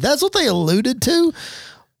commentary. That's what they alluded to.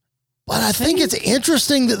 But I think it's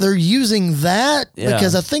interesting that they're using that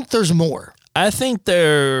because I think there's more. I think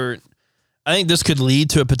this could lead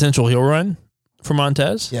to a potential heel run for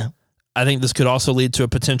Montez. Yeah. I think this could also lead to a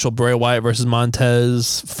potential Bray Wyatt versus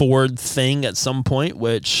Montez Ford thing at some point,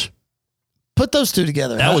 which put those two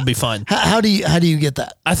together. That would be fun. How do you get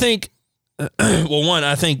that? I think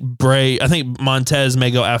I think Montez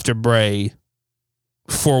may go after Bray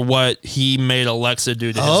for what he made Alexa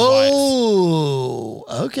do to his wife. Oh,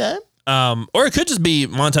 okay. Or it could just be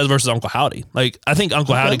Montez versus Uncle Howdy. Like, I think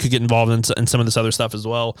Uncle Howdy could get involved in some of this other stuff as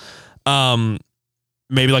well.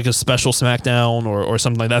 Maybe like a special SmackDown or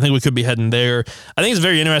something like that. I think we could be heading there. I think it's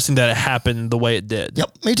very interesting that it happened the way it did.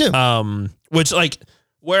 Yep, me too. Which, like,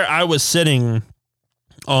 where I was sitting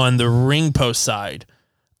on the ring post side,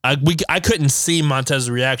 I couldn't see Montez's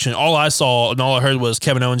reaction. All I saw and all I heard was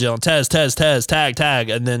Kevin Owens yelling, Tez, tag,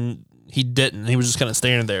 and then he didn't. He was just kind of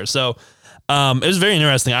standing there. So it was very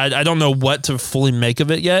interesting. I don't know what to fully make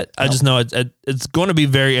of it yet. I just know it's going to be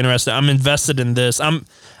very interesting. I'm invested in this.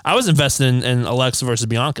 I was invested in Alexa versus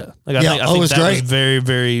Bianca. Like I think that was very,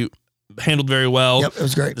 very, handled very well. Yep, it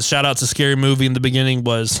was great. The shout out to Scary Movie in the beginning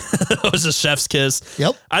was was a chef's kiss.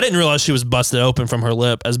 Yep. I didn't realize she was busted open from her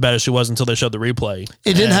lip as bad as she was until they showed the replay.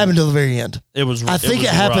 It didn't happen until the very end. It was. I think it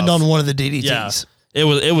happened rough. on one of the DDTs. Yeah.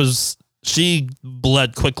 It was. She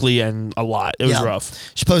bled quickly and a lot. It was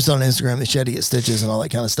rough. She posted on Instagram that she had to get stitches and all that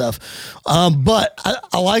kind of stuff. But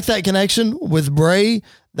I like that connection with Bray.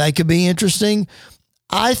 That could be interesting.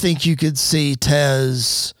 I think you could see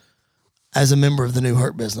Tez as a member of the new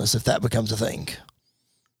Hurt Business if that becomes a thing.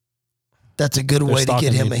 That's a good way to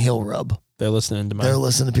get him a heel rub. They're listening to They're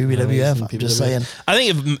listening to PBWF. I'm just saying. I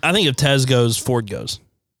think if Tez goes, Ford goes.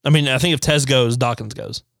 I think if Tez goes, Dawkins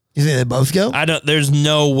goes. You think they both go? There's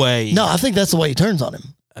no way. No, I think that's the way he turns on him.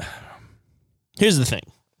 Here's the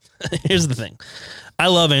thing. I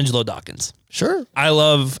love Angelo Dawkins. Sure. I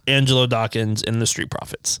love Angelo Dawkins in the Street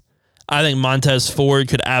Profits. I think Montez Ford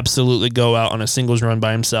could absolutely go out on a singles run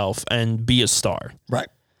by himself and be a star. Right.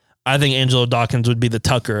 I think Angelo Dawkins would be the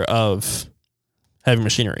Tucker of Heavy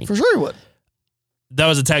Machinery. For sure he would. That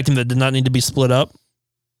was a tag team that did not need to be split up.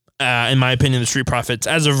 In my opinion, the Street Profits,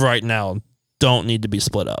 as of right now, don't need to be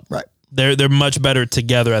split up. Right. They're much better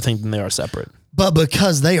together, I think, than they are separate. But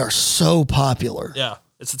because they are so popular. Yeah,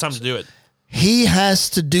 it's the time to do it. He has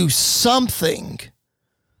to do something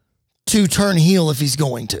to turn heel if he's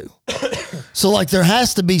going to. So, like, there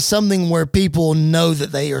has to be something where people know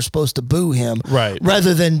that they are supposed to boo him. Right.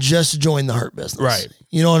 Rather than just join the Hurt Business. Right.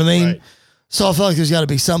 You know what I mean? Right. So I feel like there's got to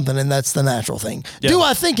be something, and that's the natural thing. Yeah. Do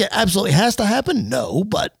I think it absolutely has to happen? No,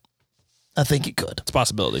 but I think it could. It's a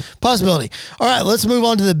possibility. Possibility. All right, let's move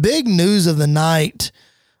on to the big news of the night.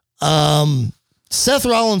 Seth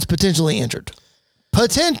Rollins potentially injured.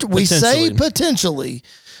 We say potentially,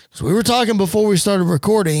 because we were talking before we started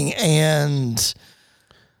recording, and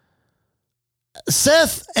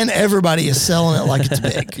Seth and everybody is selling it like it's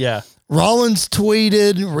big. Yeah. Rollins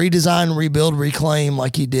tweeted, redesign, rebuild, reclaim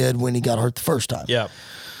like he did when he got hurt the first time. Yeah.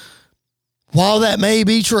 While that may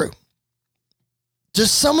be true,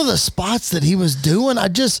 just some of the spots that he was doing, I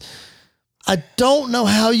don't know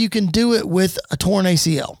how you can do it with a torn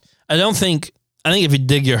ACL. I think if he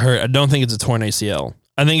did get hurt, I don't think it's a torn ACL.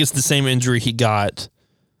 I think it's the same injury he got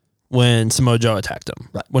when Samoa Joe attacked him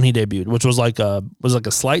when he debuted, which was like a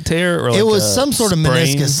slight tear, or it was some sort of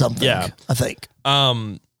meniscus something. Yeah, I think.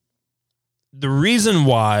 The reason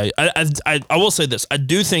why I will say this, I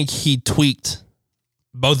do think he tweaked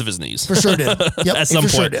both of his knees. For sure did. Yep, at some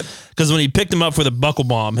point. Sure did. Because when he picked him up for the buckle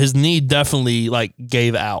bomb, his knee definitely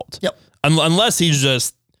gave out. Yep. Unless he's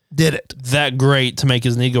just did it that great to make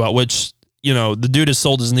his knee go out, which, the dude has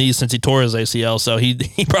sold his knees since he tore his ACL, so he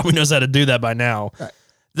probably knows how to do that by now. Right.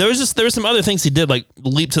 There were some other things he did, like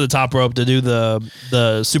leap to the top rope to do the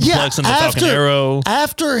superplex and the Falcon Arrow.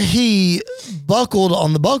 After he buckled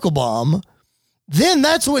on the buckle bomb, then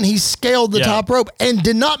that's when he scaled the top rope and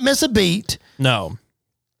did not miss a beat. No.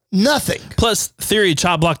 Nothing. Plus, Theory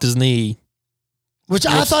chop blocked his knee. Which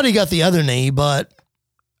I thought he got the other knee, but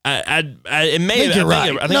I think you're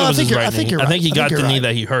right. I think it was his right knee. I think he got the knee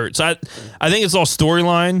that he hurt. So I think it's all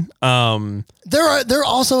storyline. There are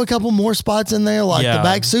also a couple more spots in there, like the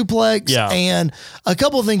back suplex and a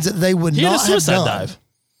couple of things that they would not have done. Dive.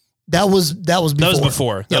 That was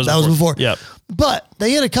before. That was before. Yep. But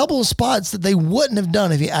they had a couple of spots that they wouldn't have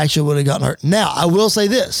done if he actually would have gotten hurt. Now, I will say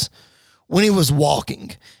this. When he was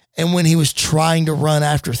walking and when he was trying to run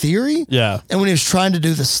after Theory, and when he was trying to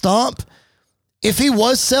do the stomp, if he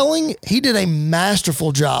was selling, he did a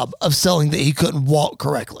masterful job of selling that he couldn't walk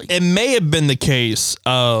correctly. It may have been the case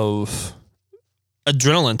of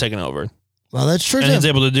adrenaline taking over. Well, that's true. And he's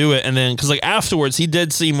able to do it. And then, because afterwards, he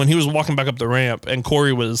did seem, when he was walking back up the ramp and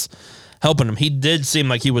Corey was helping him, he did seem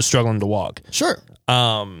like he was struggling to walk. Sure.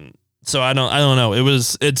 So I don't know.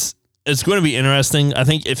 It's going to be interesting. I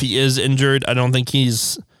think if he is injured, I don't think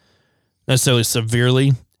he's necessarily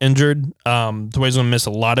severely injured. The way he's going to miss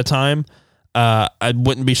a lot of time. I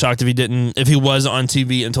wouldn't be shocked if he was on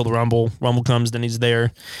TV until the Rumble. Rumble comes, then he's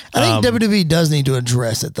there. I think WWE does need to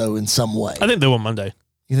address it though in some way. I think they will Monday.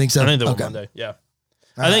 You think so? I think they will Monday. Yeah.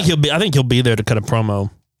 I think he'll be there to cut a promo.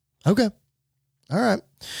 Okay. All right.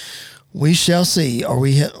 We shall see. Are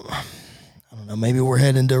we hit? I don't know. Maybe we're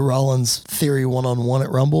heading to Rollins Theory 1-on-1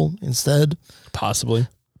 at Rumble instead. Possibly.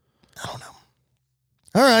 I don't know.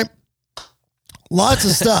 All right. Lots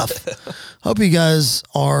of stuff. Hope you guys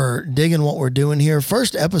are digging what we're doing here.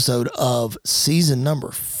 First episode of season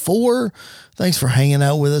number 4. Thanks for hanging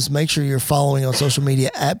out with us. Make sure you're following on social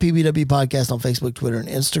media at PBW Podcast on Facebook, Twitter, and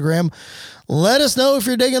Instagram. Let us know if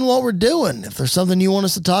you're digging what we're doing. If there's something you want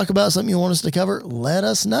us to talk about, something you want us to cover, let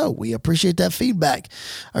us know. We appreciate that feedback.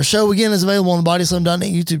 Our show, again, is available on the BodySlam.net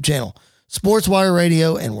YouTube channel. SportsWire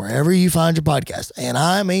Radio, and wherever you find your podcast. And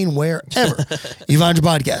I mean wherever you find your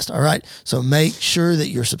podcast. All right. So make sure that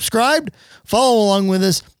you're subscribed. Follow along with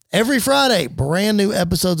us. Every Friday, brand new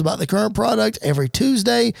episodes about the current product. Every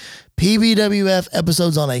Tuesday, PBWF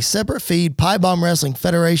episodes on a separate feed, Pie Bomb Wrestling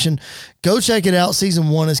Federation. Go check it out. Season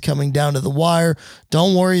 1 is coming down to the wire.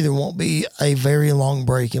 Don't worry, there won't be a very long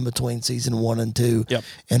break in between season 1 and 2. Yep.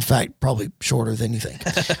 In fact, probably shorter than you think.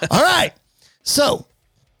 All right. So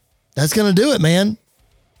that's going to do it, man.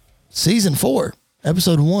 Season 4.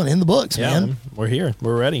 Episode 1 in the books, man. We're here.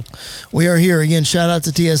 We're ready. We are here. Again, shout out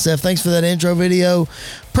to TSF. Thanks for that intro video.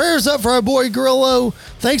 Prayers up for our boy Grillo.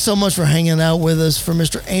 Thanks so much for hanging out with us. For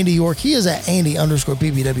Mr. Andy York, he is at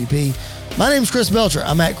Andy_PBWP. My name's Chris Belcher.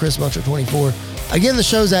 I'm at Chris Belcher 24. Again, the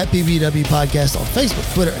show's at PBW Podcast on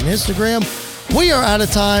Facebook, Twitter, and Instagram. We are out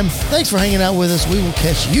of time. Thanks for hanging out with us. We will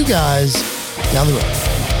catch you guys down the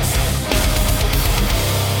road.